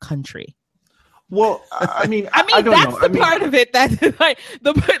run the country. Well, I mean, I don't that's know. The part of it that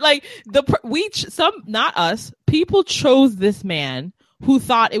not us. People chose this man who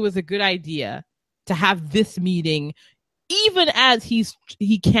thought it was a good idea to have this meeting, even as he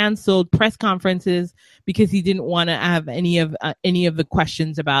canceled press conferences because he didn't want to have any of the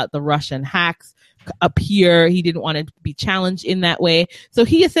questions about the Russian hacks appear. He didn't want to be challenged in that way. So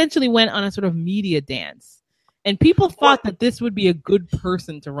he essentially went on a sort of media dance, and people thought that this would be a good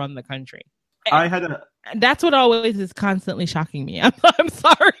person to run the country. And that's what always is constantly shocking me. I'm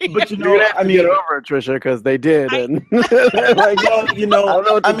sorry, but you're gonna have to get over it, Trisha, because they did. And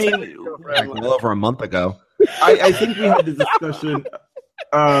well over a month ago. I think we had the discussion.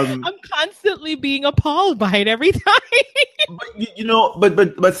 I'm constantly being appalled by it every time.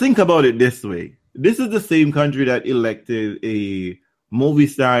 But think about it this way: this is the same country that elected a movie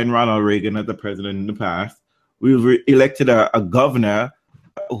star in Ronald Reagan as the president in the past. We've elected a governor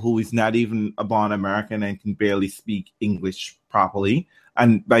who is not even a born American and can barely speak English properly.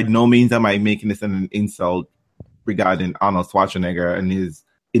 And by no means am I making this an insult regarding Arnold Schwarzenegger and his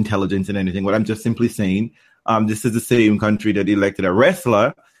intelligence and anything. What I'm just simply saying, this is the same country that elected a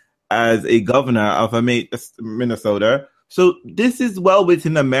wrestler as a governor of Minnesota. So this is well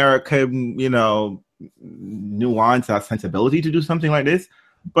within American, nuance or sensibility to do something like this.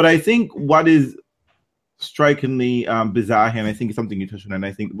 But I think what is strikingly bizarre here, and I think it's something you touched on, and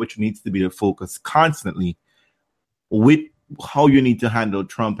I think which needs to be the focus constantly with how you need to handle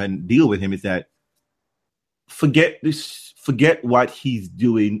Trump and deal with him, is that forget what he's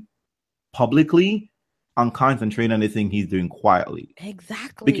doing publicly and concentrate on the thing he's doing quietly.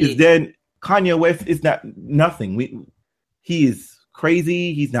 Exactly. Because then Kanye West is nothing. He is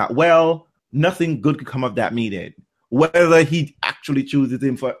crazy. He's not well. Nothing good could come of that meeting. Whether he actually chooses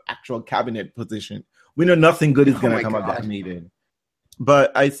him for actual cabinet position, we know nothing good is going to come of that meeting.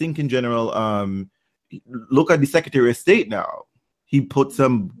 But I think in general, look at the Secretary of State now. He put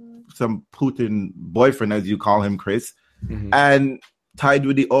some Putin boyfriend, as you call him, Chris, and tied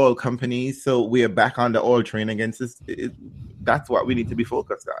with the oil companies. So we are back on the oil train against this. That's what we need to be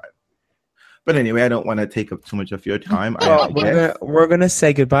focused on. But anyway, I don't want to take up too much of your time. We're gonna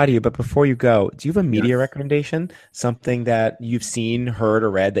say goodbye to you, but before you go, do you have a media recommendation? Something that you've seen, heard,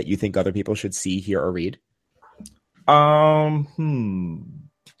 or read that you think other people should see, hear, or read?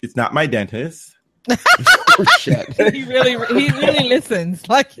 It's not my dentist. Oh, shit. He really listens.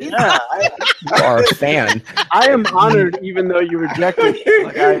 You are a fan. I am honored, even though you rejected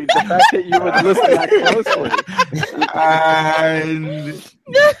it. The fact that you would listen that closely. And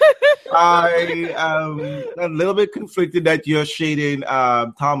I am a little bit conflicted that you're shading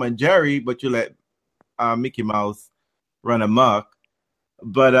Tom and Jerry, but you let Mickey Mouse run amok.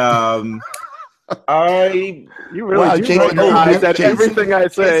 But you really do recognize that everything I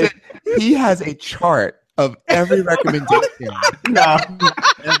say. He has a chart of every recommendation. No.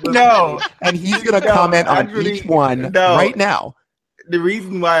 And he's going to comment on each one right now. The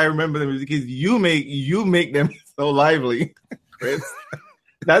reason why I remember them is because you make them so lively, Chris.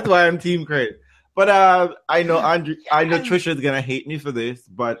 That's why I'm Team Chris. But I know Trisha is gonna hate me for this.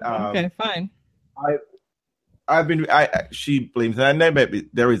 But okay, fine. She blames it, and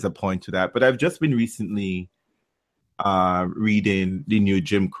there is a point to that. But I've just been recently reading the new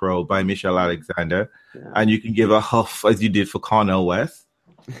Jim Crow by Michelle Alexander, and you can give a huff as you did for Cornel West.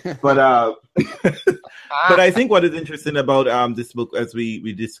 But but I think what is interesting about this book, as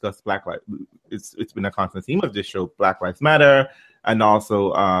we discussed Black Lives, it's been a constant theme of this show, Black Lives Matter, and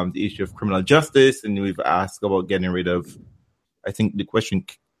also the issue of criminal justice. And we've asked about getting rid of, I think the question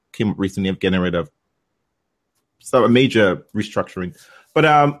came up recently of getting rid of a major restructuring.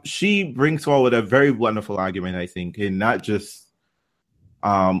 But she brings forward a very wonderful argument, I think, in not just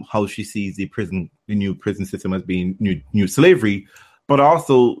how she sees the new prison system as being new slavery, but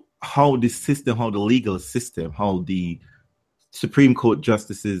also how the legal system, how the Supreme Court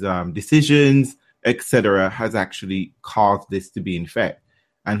justices' decisions, etc., has actually caused this to be in effect,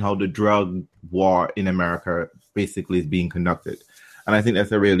 and how the drug war in America basically is being conducted. And I think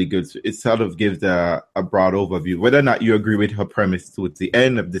that's a really good, it sort of gives a broad overview, whether or not you agree with her premise towards the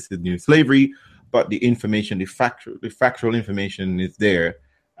end of This Is New Slavery, but the information, the factual information is there,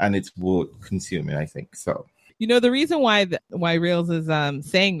 and it's worth consuming, I think. So, you know, the reason why Reels is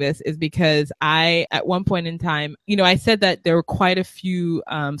saying this is because at one point in time, you know, I said that there were quite a few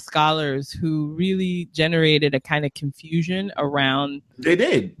scholars who really generated a kind of confusion around. They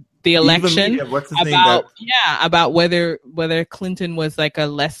did. The election about whether Clinton was like a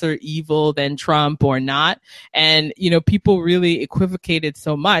lesser evil than Trump or not. And, you know, people really equivocated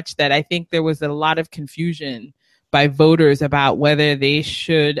so much that I think there was a lot of confusion by voters about whether they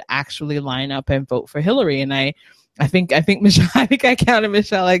should actually line up and vote for Hillary. And I think Michelle, I counted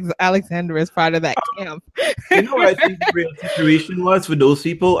Michelle Alexander as part of that camp. You know what I think the real situation was for those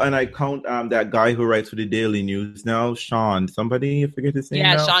people, and I count that guy who writes for the Daily News now, Sean, somebody, I forget his name.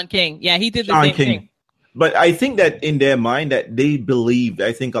 Yeah, now. Sean King. Yeah, he did the same thing. But I think that in their mind that they believed,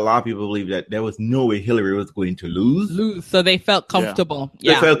 I think a lot of people believe that there was no way Hillary was going to lose. So they felt comfortable.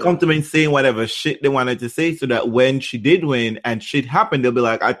 Yeah. They felt comfortable in saying whatever shit they wanted to say, so that when she did win and shit happened, they'll be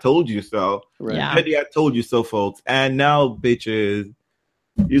like, I told you so. Right. Yeah. I told you so, folks. And now, bitches,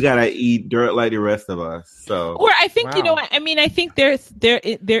 you gotta eat dirt like the rest of us. So, or I think, you know, I mean, I think their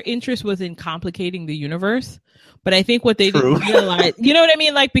interest was in complicating the universe, but I think what they didn't realize, you know what I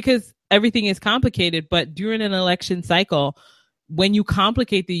mean? Like, because everything is complicated, but during an election cycle, when you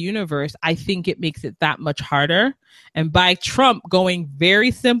complicate the universe, I think it makes it that much harder. And by Trump going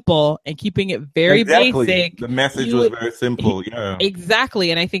very simple and keeping it very basic, the message was very simple. Yeah,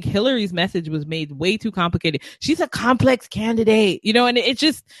 exactly. And I think Hillary's message was made way too complicated. She's a complex candidate, you know, and it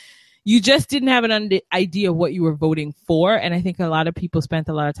just, you just didn't have an idea of what you were voting for. And I think a lot of people spent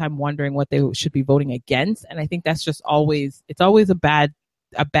a lot of time wondering what they should be voting against. And I think that's just always a bad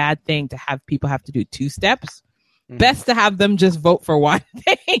thing to have people have to do two steps. Best to have them just vote for one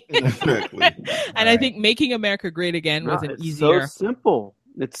thing. Exactly. And I think Making America Great Again was an easier. So simple.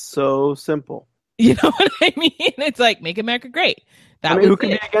 It's so simple. You know what I mean? It's like, make America great. Who can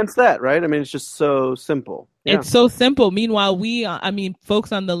be against that, right? I mean, it's just so simple. Yeah. It's so simple. Meanwhile,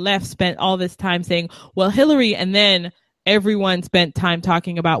 folks on the left spent all this time saying, well, Hillary, and then everyone spent time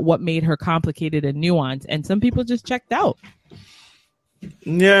talking about what made her complicated and nuanced. And some people just checked out.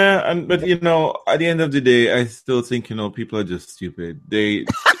 Yeah, but you know, at the end of the day, I still think, you know, people are just stupid. That's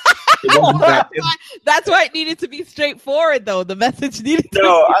why it needed to be straightforward, though. The message needed to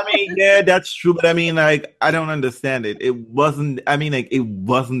I mean, yeah, that's true. But I mean, like, I don't understand it. It wasn't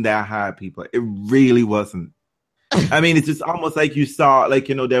that hard, people. It really wasn't. I mean, it's just almost like you saw, like,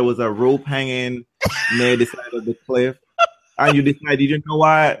 you know, there was a rope hanging near the side of the cliff, and you decided, you know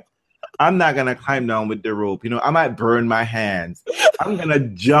what? I'm not going to climb down with the rope. You know, I might burn my hands. I'm going to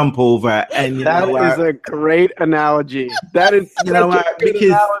jump over. And that is a great analogy. That is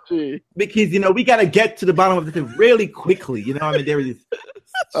analogy. Because, you know, we got to get to the bottom of the thing really quickly. You know, I mean, there is.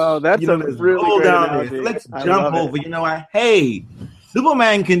 That's a really great analogy. Let's jump over. You know what? Hey,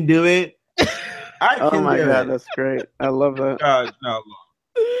 Superman can do it. I can oh my God, that's great. I love that. God, no.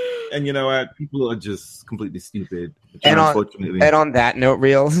 And you know what? People are just completely stupid. And on that note,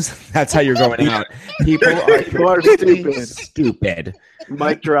 Reels, that's how you're going out. People are stupid.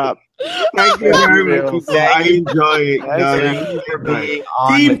 Mic drop. Thank you very much. I enjoy it.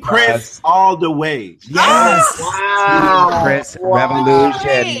 Team Chris all the way. Yes. Wow. Team Chris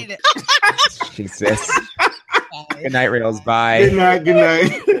Revolution. Jesus. Good night, Reels. Bye. Good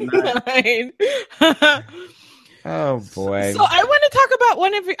night. Oh boy! So I want to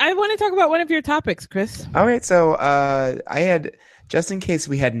talk about one of your topics, Chris. All right. So I had, just in case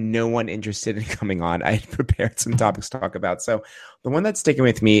we had no one interested in coming on, I had prepared some topics to talk about. So the one that's sticking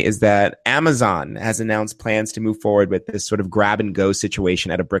with me is that Amazon has announced plans to move forward with this sort of grab and go situation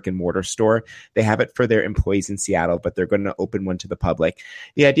at a brick and mortar store. They have it for their employees in Seattle, but they're going to open one to the public.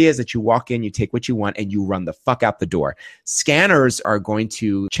 The idea is that you walk in, you take what you want, and you run the fuck out the door. Scanners are going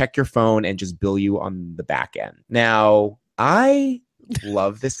to check your phone and just bill you on the back end. Now, I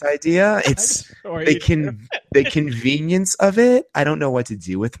love this idea. It's the convenience of it. I don't know what to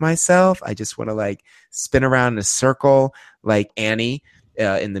do with myself. I just want to like spin around in a circle like Annie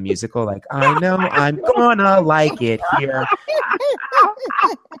in the musical. Like, I know I'm gonna like it here.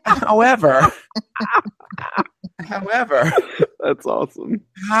 However, that's awesome.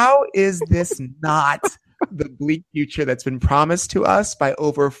 How is this not the bleak future that's been promised to us by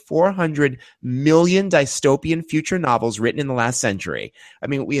over 400 million dystopian future novels written in the last century? I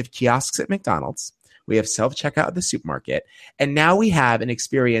mean, we have kiosks at McDonald's, we have self-checkout at the supermarket, and now we have an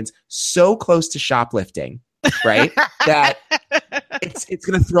experience so close to shoplifting, right? that it's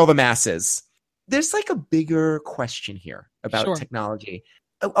going to thrill the masses. there's like a bigger question here about Sure. technology.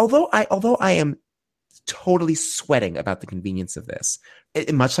 Although I am totally sweating about the convenience of this,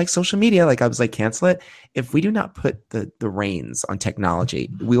 much like social media, like I was like, cancel it. If we do not put the reins on technology,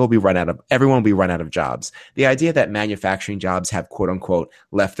 everyone will be run out of jobs. The idea that manufacturing jobs have quote unquote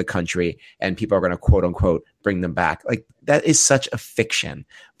left the country and people are going to quote unquote bring them back, like that is such a fiction.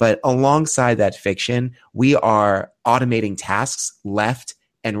 But alongside that fiction, we are automating tasks left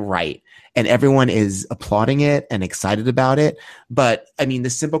and right. And everyone is applauding it and excited about it. But I mean, the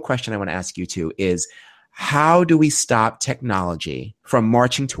simple question I want to ask you two is, how do we stop technology from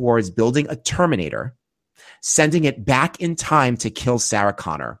marching towards building a Terminator, sending it back in time to kill Sarah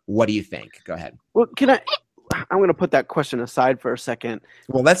Connor? What do you think? Go ahead. Well, I'm going to put that question aside for a second.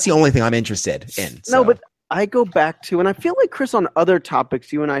 Well, that's the only thing I'm interested in. So. No, but I go back to, and I feel like, Chris, on other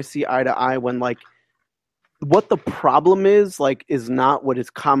topics, you and I see eye to eye when, like, what the problem is, like, is not what is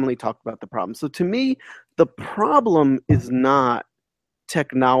commonly talked about the problem. So to me, the problem is not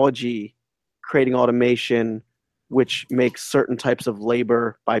technology creating automation, which makes certain types of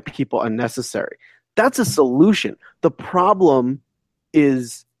labor by people unnecessary. That's a solution. The problem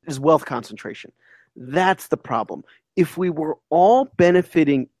is wealth concentration. That's the problem. If we were all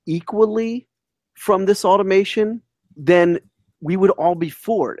benefiting equally from this automation, then we would all be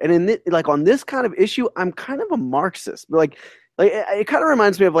for it. And on this kind of issue, I'm kind of a Marxist. Like it kind of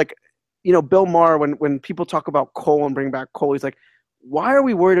reminds me of, like, Bill Maher, when people talk about coal and bring back coal, he's like, why are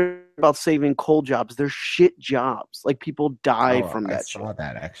we worried about saving coal jobs? They're shit jobs. Like, people die from that shit. I saw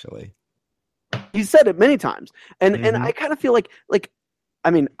that, actually. He said it many times. And I kind of feel like, I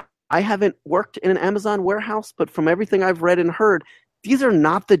mean, I haven't worked in an Amazon warehouse, but from everything I've read and heard, these are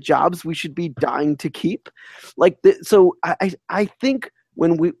not the jobs we should be dying to keep. So I think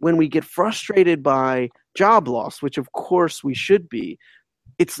when we get frustrated by job loss, which of course we should be,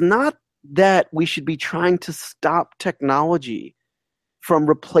 it's not that we should be trying to stop technology from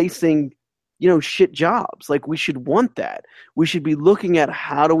replacing, shit jobs. Like, we should want that. We should be looking at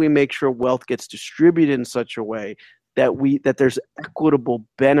how do we make sure wealth gets distributed in such a way that there's equitable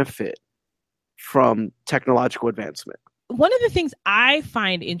benefit from technological advancement. One of the things I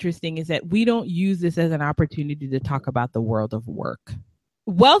find interesting is that we don't use this as an opportunity to talk about the world of work.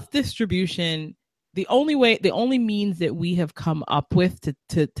 Wealth distribution, the only means that we have come up with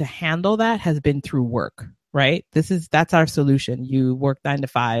to handle that has been through work, right? That's our solution. You work 9 to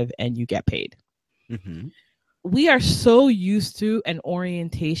 5 and you get paid. Mm-hmm. We are so used to an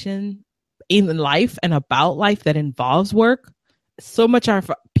orientation in life and about life that involves work. So much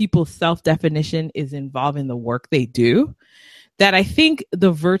of people's self-definition is involving the work they do, that I think that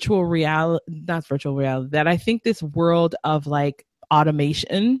I think this world of, like,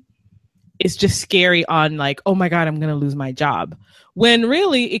 automation is just scary on, like, oh my God, I'm going to lose my job. When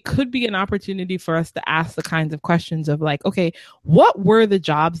really it could be an opportunity for us to ask the kinds of questions of, like, okay, what were the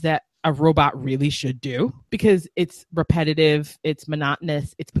jobs that a robot really should do? Because it's repetitive, it's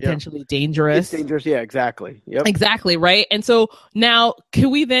monotonous, it's potentially dangerous. It's dangerous, yeah, exactly. Yep. Exactly, right? And so now, can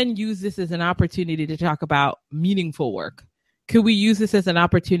we then use this as an opportunity to talk about meaningful work? Could we use this as an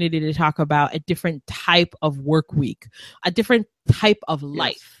opportunity to talk about a different type of work week, a different type of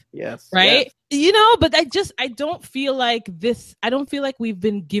life? Yes. Right? Yes. But I don't feel like we've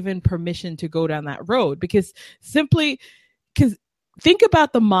been given permission to go down that road, because think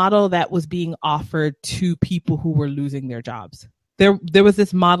about the model that was being offered to people who were losing their jobs. There was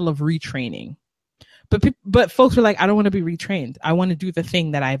this model of retraining, but folks were like, I don't want to be retrained. I want to do the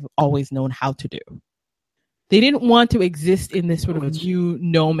thing that I've always known how to do. They didn't want to exist in this sort of new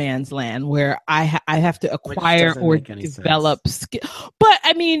no man's land where I have to acquire or develop skill. But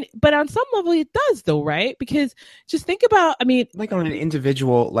on some level it does, though, right? Because just think about, like, on an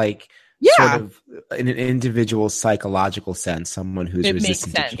individual, like, sort of in an individual psychological sense, someone who's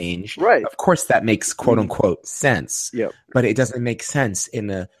resistant to change. Right. Of course, that makes quote unquote sense. Yep. But it doesn't make sense in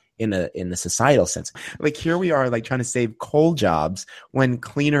the societal sense. Like, here we are, like, trying to save coal jobs when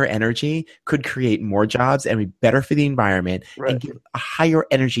cleaner energy could create more jobs and be better for the environment and give a higher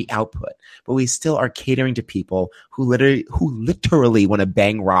energy output. But we still are catering to people who literally want to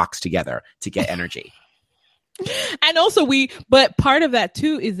bang rocks together to get energy. And also but part of that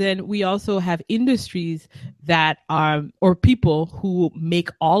too is then we also have industries that are, or people who make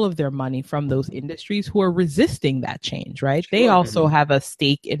all of their money from those industries who are resisting that change, right? Sure. They also have a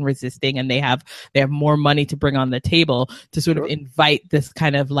stake in resisting, and they have more money to bring on the table to sort of invite this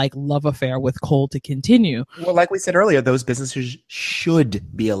kind of, like, love affair with coal to continue. Well, like we said earlier, those businesses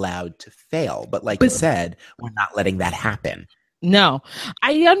should be allowed to fail. But you said, we're not letting that happen. No,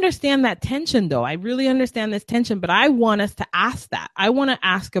 I understand that tension though. I really understand this tension, but I want us to ask that. I want to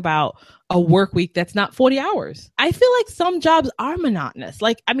ask about a work week that's not 40 hours. I feel like some jobs are monotonous.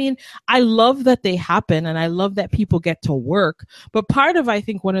 Like, I mean, I love that they happen and I love that people get to work. But part of, I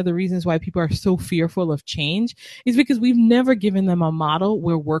think one of the reasons why people are so fearful of change is because we've never given them a model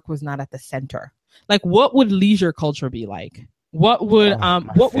where work was not at the center. Like, what would leisure culture be like? What would,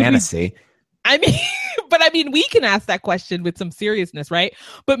 what fantasy? But I mean, we can ask that question with some seriousness, right?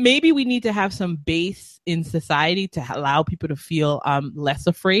 But maybe we need to have some base in society to allow people to feel less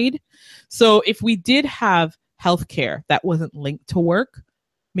afraid. So if we did have healthcare that wasn't linked to work,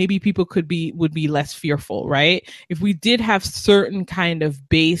 maybe people would be less fearful, right? If we did have certain kind of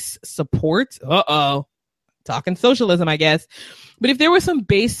base support, talking socialism, I guess. But if there were some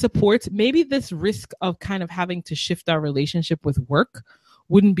base supports, maybe this risk of kind of having to shift our relationship with work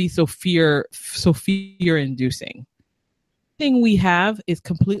wouldn't be so fear inducing. Thing we have is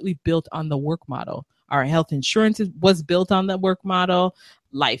completely built on the work model. Our health insurance was built on the work model.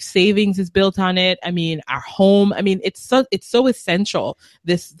 Life savings is built on it. I mean, our home. I mean, it's so essential.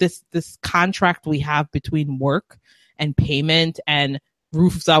 This contract we have between work and payment and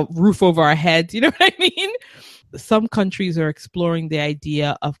roof over our heads. You know what I mean? Some countries are exploring the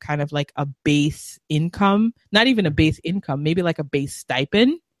idea of kind of like a base income, not even a base income, maybe like a base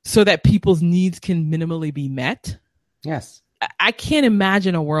stipend so that people's needs can minimally be met. Yes. I can't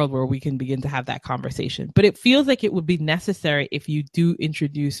imagine a world where we can begin to have that conversation, but it feels like it would be necessary if you do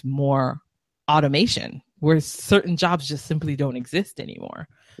introduce more automation where certain jobs just simply don't exist anymore.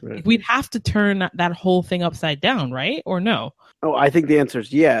 Right. We'd have to turn that whole thing upside down, right? Or no? Oh, I think the answer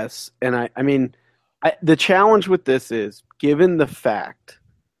is yes. And I mean, the challenge with this is, given the fact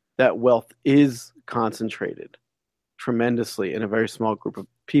that wealth is concentrated tremendously in a very small group of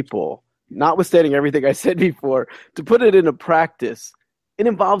people, notwithstanding everything I said before, to put it into practice, it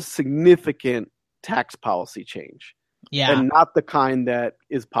involves significant tax policy change. Yeah. And not the kind that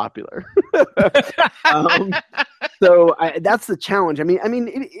is popular. So that's the challenge. I mean,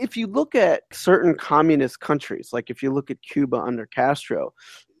 if you look at certain communist countries, like if you look at Cuba under Castro,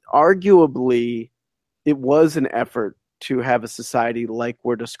 arguably it was an effort to have a society like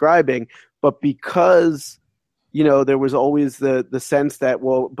we're describing, but because, you know, there was always the sense that,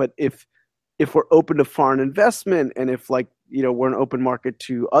 well, but if we're open to foreign investment and if, like, you know, we're an open market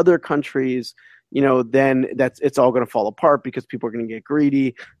to other countries, you know, then it's all going to fall apart because people are going to get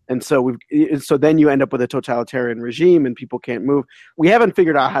greedy. And so then you end up with a totalitarian regime and people can't move. We haven't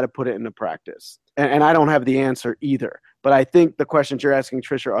figured out how to put it into practice. And I don't have the answer either. But I think the questions you're asking,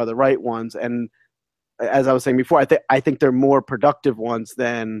 Trisha, are the right ones. And as I was saying before, I think they're more productive ones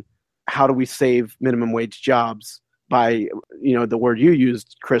than how do we save minimum wage jobs by, you know, the word you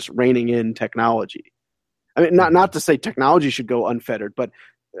used, Chris, reining in technology. I mean, not to say technology should go unfettered, but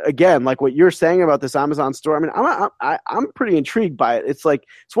again, like what you're saying about this Amazon store, I mean, I'm pretty intrigued by it. It's like,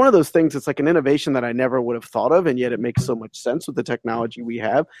 it's one of those things. It's like an innovation that I never would have thought of, and yet it makes so much sense with the technology we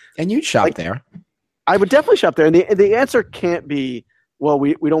have. And you'd shop there. I would definitely shop there. And the answer can't be, well,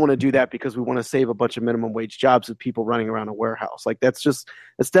 we don't want to do that because we want to save a bunch of minimum wage jobs with people running around a warehouse. Like that's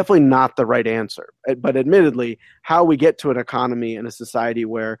definitely not the right answer. But admittedly, how we get to an economy and a society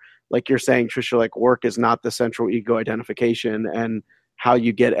where, like you're saying, Trisha, like work is not the central ego identification, and how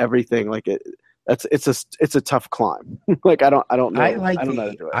you get everything, like it's a tough climb. Like I don't know. I don't know how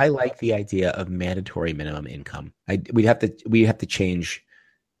to do it. I like the idea of mandatory minimum income. We have to change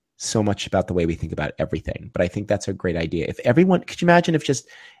so much about the way we think about everything. But I think that's a great idea. If everyone, could you imagine if just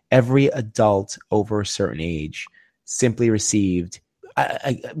every adult over a certain age simply received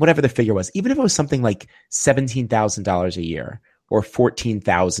whatever the figure was, even if it was something like $17,000 a year or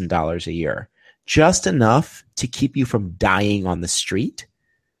 $14,000 a year, just enough to keep you from dying on the street.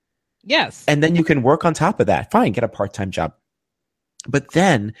 Yes. And then you can work on top of that. Fine, get a part-time job. But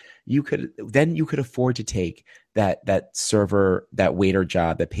then you could afford to take that server, that waiter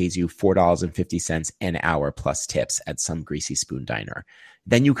job that pays you $4.50 an hour plus tips at some greasy spoon diner.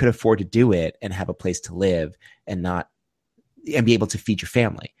 Then you could afford to do it and have a place to live and be able to feed your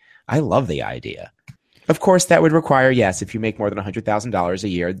family. I love the idea. Of course, that would require, yes, if you make more than $100,000 a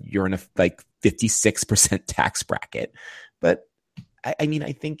year, you're in a 56% tax bracket. But I mean,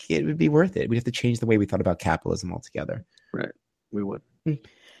 I think it would be worth it. We'd have to change the way we thought about capitalism altogether. Right. We would.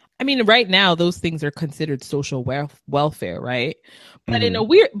 I mean, right now, those things are considered social welfare, right? But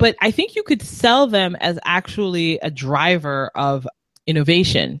but I think you could sell them as actually a driver of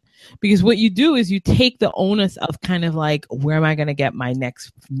innovation, because what you do is you take the onus of kind of like, where am I going to get my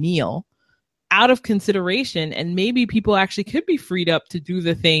next meal out of consideration, and maybe people actually could be freed up to do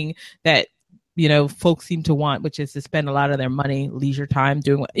the thing that folks seem to want, which is to spend a lot of their money, leisure time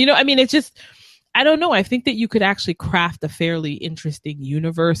doing what, it's just, I don't know. I think that you could actually craft a fairly interesting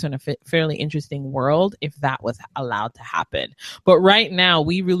universe and a fairly interesting world if that was allowed to happen. But right now,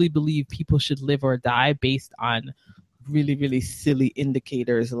 we really believe people should live or die based on really, really silly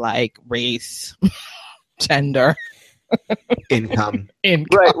indicators like race, gender, income.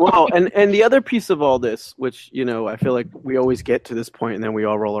 Right. Well, and the other piece of all this, which, I feel like we always get to this point and then we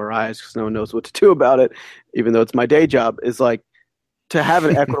all roll our eyes because no one knows what to do about it, even though it's my day job, is like, to have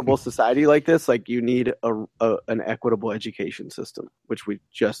an equitable society like this, like you need an equitable education system, which we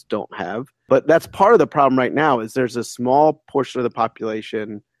just don't have. But that's part of the problem right now is there's a small portion of the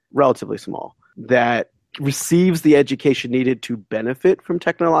population, relatively small, that receives the education needed to benefit from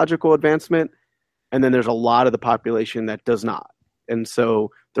technological advancement. And then there's a lot of the population that does not. And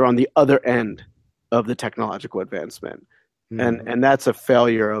so they're on the other end of the technological advancement. And that's a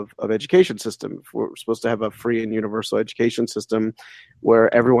failure of education system. If we're supposed to have a free and universal education system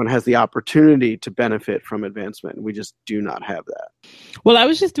where everyone has the opportunity to benefit from advancement. We just do not have that. Well, I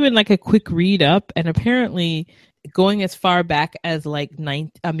was just doing like a quick read up, and apparently going as far back as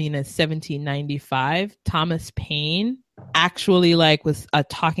 1795, Thomas Paine actually was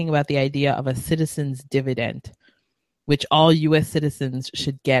talking about the idea of a citizen's dividend, which all U.S. citizens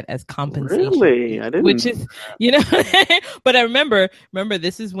should get as compensation. Really, I didn't. Which is, but I remember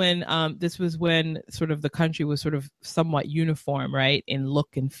this is when this was when sort of the country was sort of somewhat uniform, right, in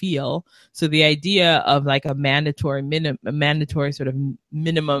look and feel. So the idea of like a mandatory sort of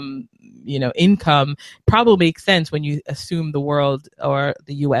minimum, income probably makes sense when you assume the world or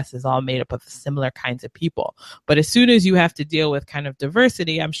the U.S. is all made up of similar kinds of people. But as soon as you have to deal with kind of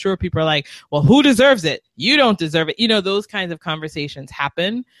diversity, I'm sure people are like, well, who deserves it? You don't deserve it. Those kinds of conversations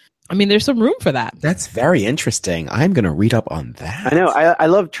happen. I mean, there's some room for that. That's very interesting. I'm going to read up on that. I know. I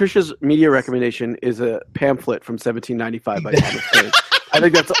love Trisha's media recommendation is a pamphlet from 1795 by Thomas Paine. I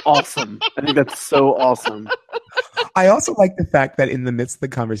think that's awesome. I think that's so awesome. I also like the fact that in the midst of the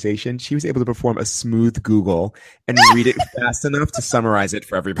conversation, she was able to perform a smooth Google and read it fast enough to summarize it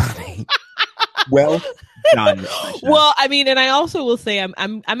for everybody. Well done. Well, I mean, and I also will say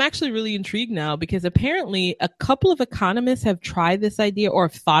I'm actually really intrigued now because apparently a couple of economists have tried this idea or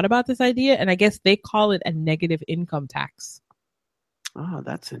have thought about this idea, and I guess they call it a negative income tax. Oh,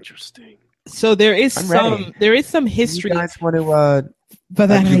 that's interesting. So there is some history. You guys want to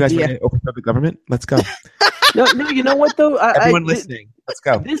open up the government? Let's go. No, you know what though? Everyone listening, let's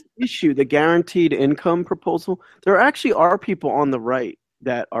go. This issue, the guaranteed income proposal, there actually are people on the right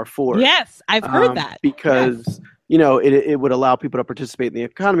that are for it. Yes, I've heard that. Because, it would allow people to participate in the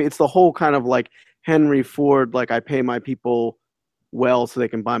economy. It's the whole kind of like Henry Ford, like I pay my people well so they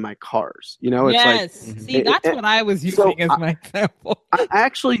can buy my cars. It's yes. Like, see, that's what I was using as my example. I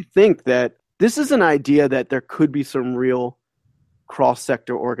actually think that this is an idea that there could be some real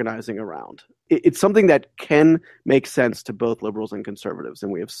cross-sector organizing around. It's something that can make sense to both liberals and conservatives,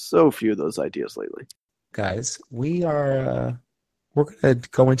 and we have so few of those ideas lately. Guys, we're going to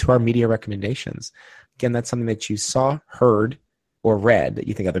go into our media recommendations. Again, that's something that you saw, heard, or read that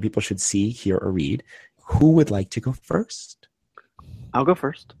you think other people should see, hear, or read. Who would like to go first? I'll go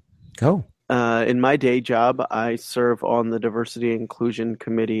first. Go. In my day job, I serve on the Diversity and Inclusion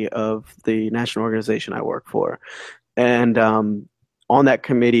Committee of the national organization I work for. And on that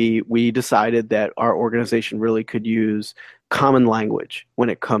committee, we decided that our organization really could use common language when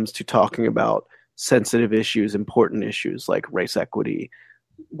it comes to talking about sensitive issues, important issues like race equity,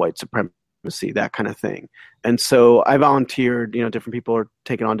 white supremacy, that kind of thing. And so I volunteered, different people are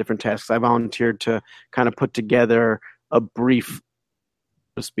taking on different tasks. I volunteered to kind of put together a brief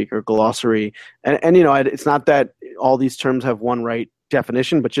speaker glossary. And it's not that all these terms have one right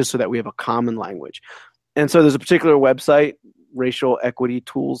definition, but just so that we have a common language. And so there's a particular website,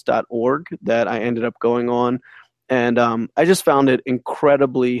 racialequitytools.org, that I ended up going on. And I just found it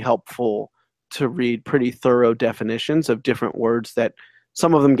incredibly helpful to read pretty thorough definitions of different words that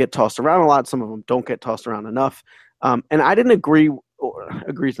some of them get tossed around a lot, some of them don't get tossed around enough. And I didn't agree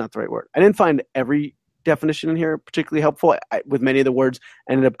is not the right word. I didn't find every definition in here particularly helpful. With many of the words,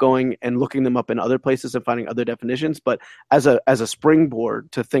 I ended up going and looking them up in other places and finding other definitions. But as a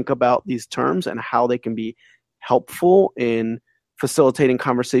springboard to think about these terms and how they can be helpful in facilitating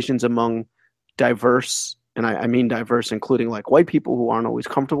conversations among diverse, and I mean diverse, including like white people who aren't always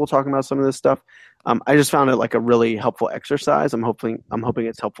comfortable talking about some of this stuff. I just found it like a really helpful exercise. I'm hoping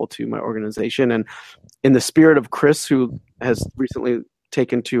it's helpful to my organization. And in the spirit of Chris, who has recently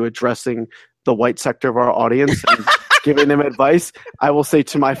taken to addressing the white sector of our audience and giving them advice, I will say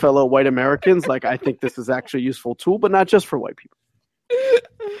to my fellow white Americans, like, I think this is actually a useful tool, but not just for white people.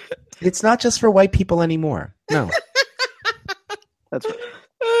 It's not just for white people anymore. No. That's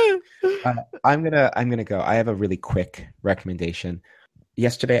right. I'm gonna go. I have a really quick recommendation.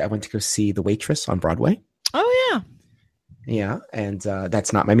 Yesterday, I went to go see The Waitress on Broadway. Oh yeah. Yeah, and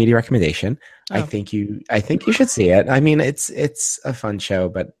that's not my media recommendation. Oh. I think you should see it. I mean, it's a fun show,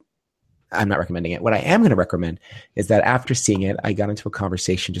 but I'm not recommending it. What I am going to recommend is that after seeing it, I got into a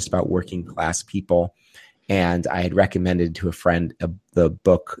conversation just about working class people, and I had recommended to a friend the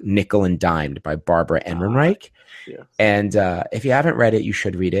book Nickel and Dimed by Barbara Ehrenreich. Yeah. And if you haven't read it, you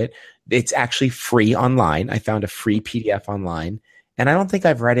should read it. It's actually free online. I found a free PDF online, and I don't think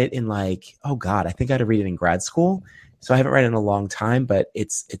I've read it in I think I had to read it in grad school. So I haven't read it in a long time, but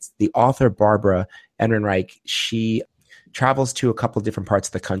it's the author, Barbara Ehrenreich. She travels to a couple of different parts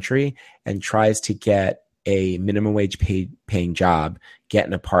of the country and tries to get a minimum wage paying job, get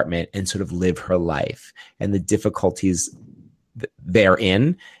an apartment, and sort of live her life and the difficulties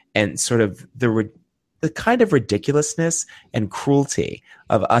therein, and sort of the kind of ridiculousness and cruelty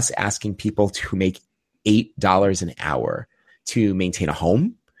of us asking people to make $8 an hour to maintain a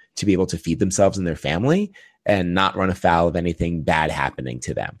home, to be able to feed themselves and their family, and not run afoul of anything bad happening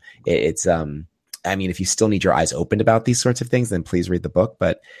to them. It's I mean, if you still need your eyes opened about these sorts of things, then please read the book.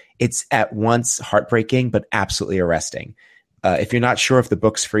 But it's at once heartbreaking, but absolutely arresting. If you're not sure if the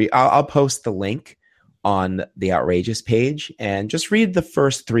book's free, I'll post the link on the Outrageous page and just read the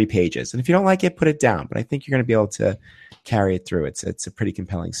first 3 pages. And if you don't like it, put it down. But I think you're going to be able to carry it through. It's a pretty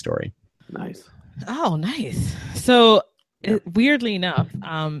compelling story. Nice. Oh, nice. So weirdly enough,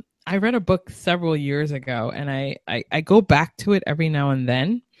 I read a book several years ago, and I go back to it every now and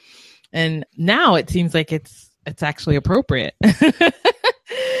then. And now it seems like it's actually appropriate.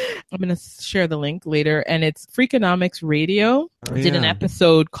 I'm going to share the link later. And it's Freakonomics Radio did an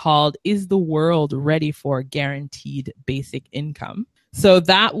episode called Is the World Ready for Guaranteed Basic Income? So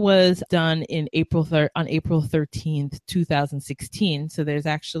that was done on April 13th, 2016. So there's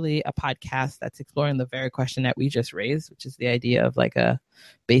actually a podcast that's exploring the very question that we just raised, which is the idea of like a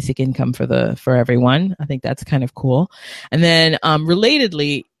basic income for everyone. I think that's kind of cool. And then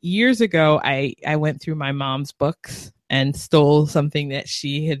relatedly, years ago, I went through my mom's books and stole something that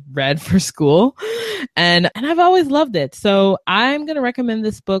she had read for school. And I've always loved it. So I'm going to recommend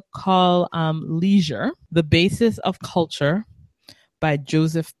this book called Leisure, The Basis of Culture by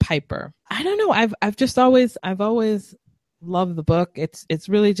Joseph Piper. I don't know. I've always loved the book. It's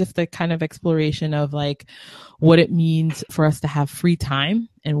really just a kind of exploration of like what it means for us to have free time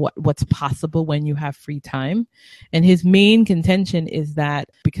and what's possible when you have free time. And his main contention is that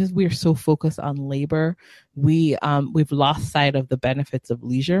because we are so focused on labor, we've lost sight of the benefits of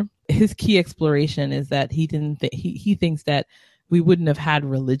leisure. His key exploration is that he thinks that we wouldn't have had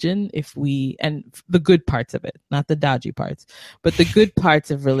religion and the good parts of it, not the dodgy parts, but the good parts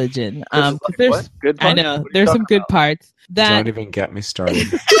of religion. There's good parts? I know there's some good parts that don't even get me started.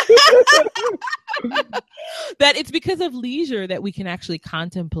 That it's because of leisure that we can actually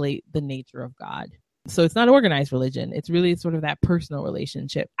contemplate the nature of God. So it's not organized religion. It's really sort of that personal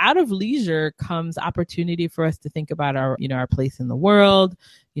relationship. Out of leisure comes opportunity for us to think about our place in the world,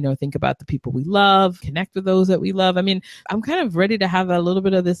 think about the people we love, connect with those that we love. I mean, I'm kind of ready to have a little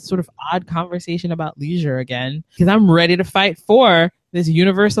bit of this sort of odd conversation about leisure again, because I'm ready to fight for this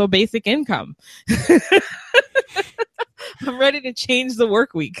universal basic income. I'm ready to change the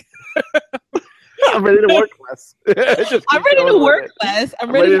work week. I'm ready to work less. I'm ready to work less.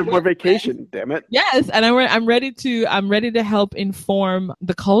 I'm ready to have more vacation. Damn it. Yes, and I'm ready to help inform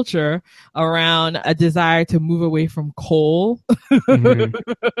the culture around a desire to move away from coal, to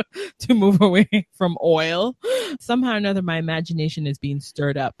move away from oil. Somehow or another, my imagination is being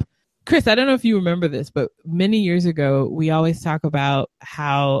stirred up. Chris, I don't know if you remember this, but many years ago, we always talk about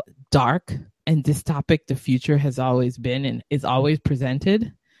how dark and dystopic the future has always been and is always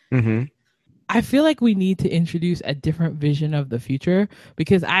presented. Mm-hmm. I feel like we need to introduce a different vision of the future,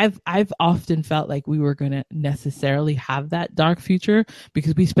 because I've often felt like we were going to necessarily have that dark future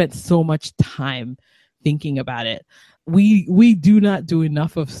because we spent so much time thinking about it. We do not do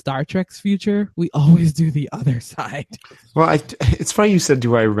enough of Star Trek's future. We always do the other side. Well, it's funny you said,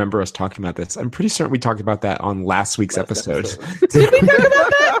 do I remember us talking about this? I'm pretty certain we talked about that on last week's episode. Did we talk about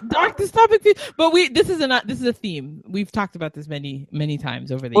that? Dark dystopic future? But this is a theme. We've talked about this many, many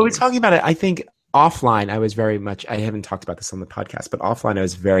times over the years. Well, we're talking about it. I think offline, I haven't talked about this on the podcast, but offline, I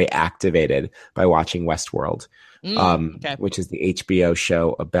was very activated by watching Westworld, which is the HBO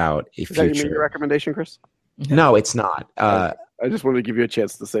show about a future. Is that your recommendation, Chris? No, it's not. I just wanted to give you a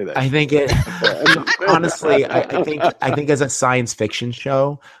chance to say that. I think it. Honestly, I think as a science fiction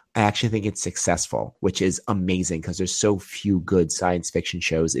show, I actually think it's successful, which is amazing because there's so few good science fiction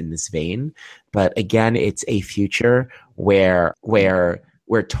shows in this vein. But again, it's a future where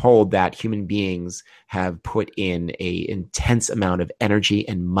we're told that human beings have put in a intense amount of energy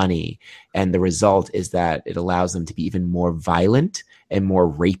and money. And the result is that it allows them to be even more violent and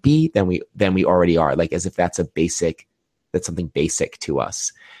more rapey than we already are. Like as if that's something basic to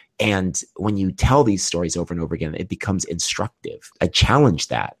us. And when you tell these stories over and over again, it becomes instructive. I challenge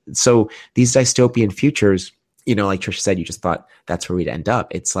that. So these dystopian futures, like Trisha said, you just thought that's where we'd end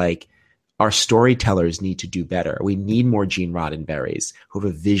up. It's like our storytellers need to do better. We need more Gene Roddenberrys who have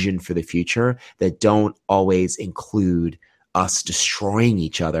a vision for the future that don't always include us destroying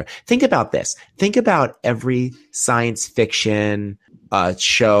each other. Think about this. Think about every science fiction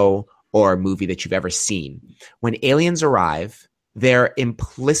show or movie that you've ever seen. When aliens arrive, their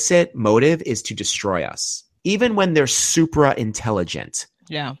implicit motive is to destroy us, even when they're supra intelligent.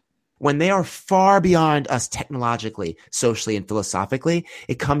 Yeah. When they are far beyond us technologically, socially, and philosophically,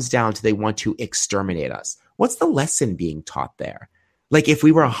 it comes down to they want to exterminate us. What's the lesson being taught there? Like if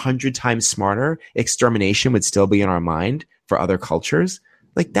we were 100 times smarter, extermination would still be in our mind for other cultures.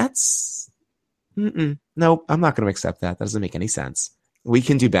 Like that's, no, I'm not going to accept that. That doesn't make any sense. We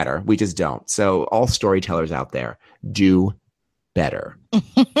can do better. We just don't. So all storytellers out there, do better.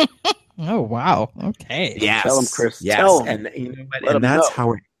 Oh, wow. Okay. Yes. Tell them, Chris. Yes. Tell them. And you know what? And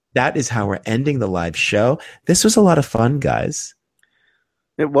that is how we're ending the live show. This was a lot of fun, guys.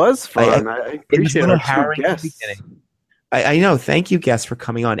 It was fun. I appreciate our two guests. I know. Thank you, guests, for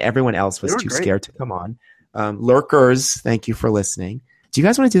coming on. Everyone else was too scared to come on. Lurkers, thank you for listening. Do you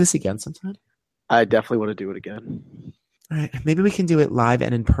guys want to do this again sometime? I definitely want to do it again. All right. Maybe we can do it live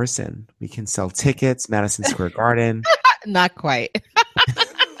and in person. We can sell tickets, Madison Square Garden. Not quite.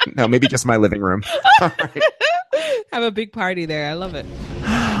 No, maybe just my living room. All right. Have a big party there. I love it.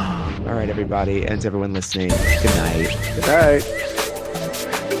 All right, everybody, and to everyone listening, good night. Good night.